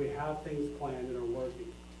 Demonstrates that we have things planned and are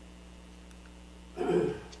working.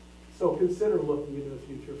 So consider looking into the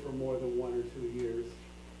future for more than 1 or 2 years.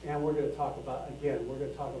 And we're going to talk about, again, we're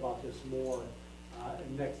going to talk about this more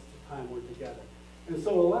next time we're together. And so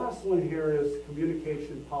the last one here is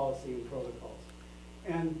communication policy and protocols.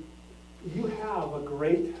 And you have a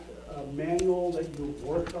great manual that you've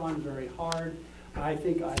worked on very hard. I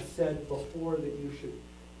think I said before that you should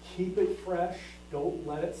keep it fresh. Don't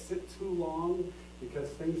let it sit too long, because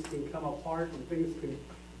things can come apart and things can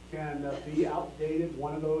be outdated.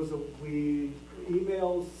 One of those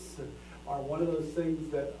emails are one of those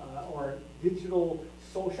things that, or digital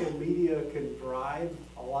social media can drive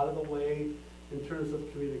a lot of the way in terms of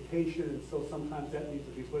communication, and so sometimes that needs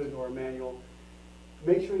to be put into our manual.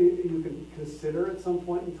 Make sure you can consider at some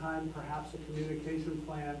point in time perhaps a communication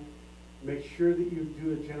plan. Make sure that you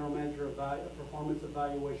do a general manager performance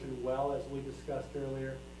evaluation well, as we discussed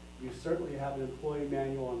earlier. You certainly have an employee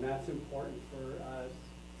manual, and that's important for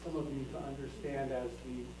some of you to understand as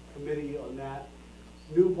the committee on that.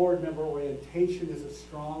 New board member orientation is a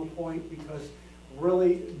strong point, because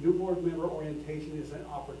really new board member orientation is an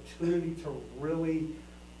opportunity to really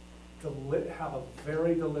have a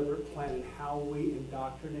very deliberate plan in how we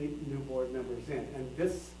indoctrinate new board members in. And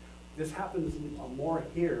this happens more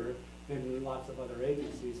here than in lots of other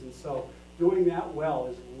agencies. And so doing that well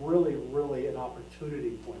is really, really an opportunity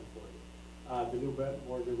point for you, the new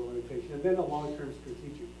board member orientation, and then a long-term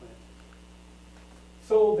strategic plan.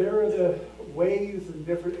 So there are the ways and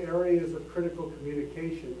different areas of critical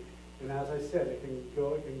communication. And as I said, it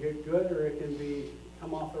can get good, or it can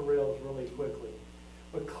come off the rails really quickly.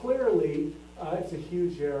 But clearly, it's a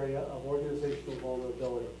huge area of organizational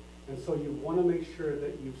vulnerability. And so you want to make sure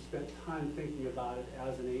that you've spent time thinking about it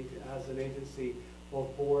as an agency,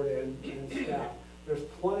 both board and staff. There's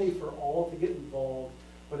plenty for all to get involved,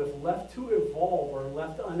 but if left to evolve or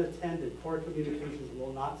left unattended, poor communications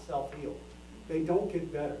will not self-heal. They don't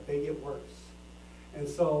get better, they get worse. And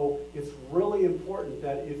so it's really important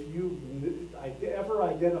that if you ever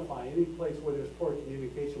identify any place where there's poor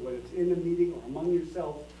communication, whether it's in a meeting or among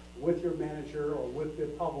yourselves, with your manager or with the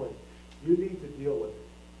public, you need to deal with it.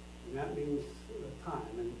 And that means time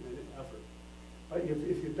and effort. But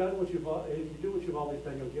if you've done if you do what you've always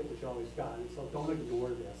done, you'll get what you always got. And so don't ignore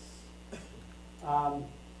this.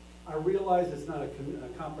 I realize it's not a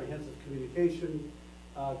comprehensive communication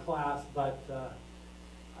class, but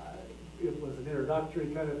it was an introductory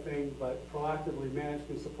kind of thing, but proactively manage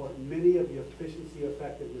can support many of the efficiency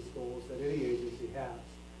effectiveness goals that any agency has.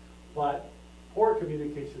 But poor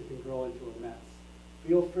communication can grow into a mess.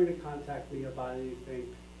 Feel free to contact me about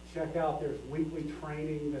anything. Check out, there's weekly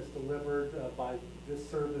training that's delivered by this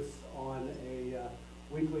service on a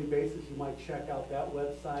weekly basis. You might check out that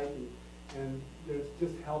website, and this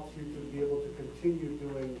just helps you to be able to continue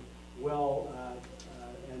doing well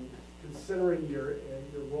and considering your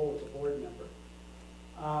role as a board member.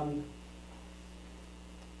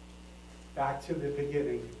 Back to the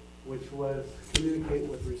beginning, which was communicate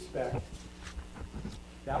with respect.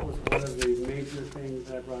 That was one of the major things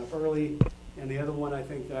that I brought up early. And the other one I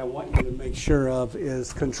think that I want you to make sure of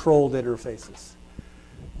is controlled interfaces.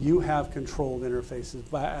 You have controlled interfaces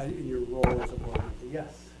in your role as a board member.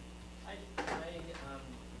 Yes? I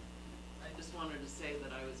just wanted to say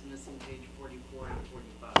that I was missing page 44 and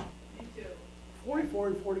 45. Me too. 44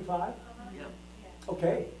 and 45? Yep.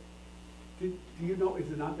 Okay. Do you know,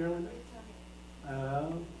 is it not there, Linda?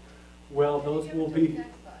 Well, those will be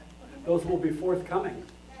forthcoming.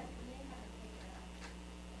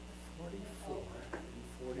 44 and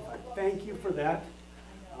 45. Thank you for that.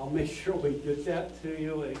 I'll make sure we get that to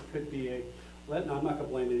you. It could be I'm not going to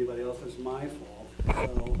blame anybody else. It's my fault.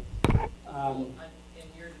 So,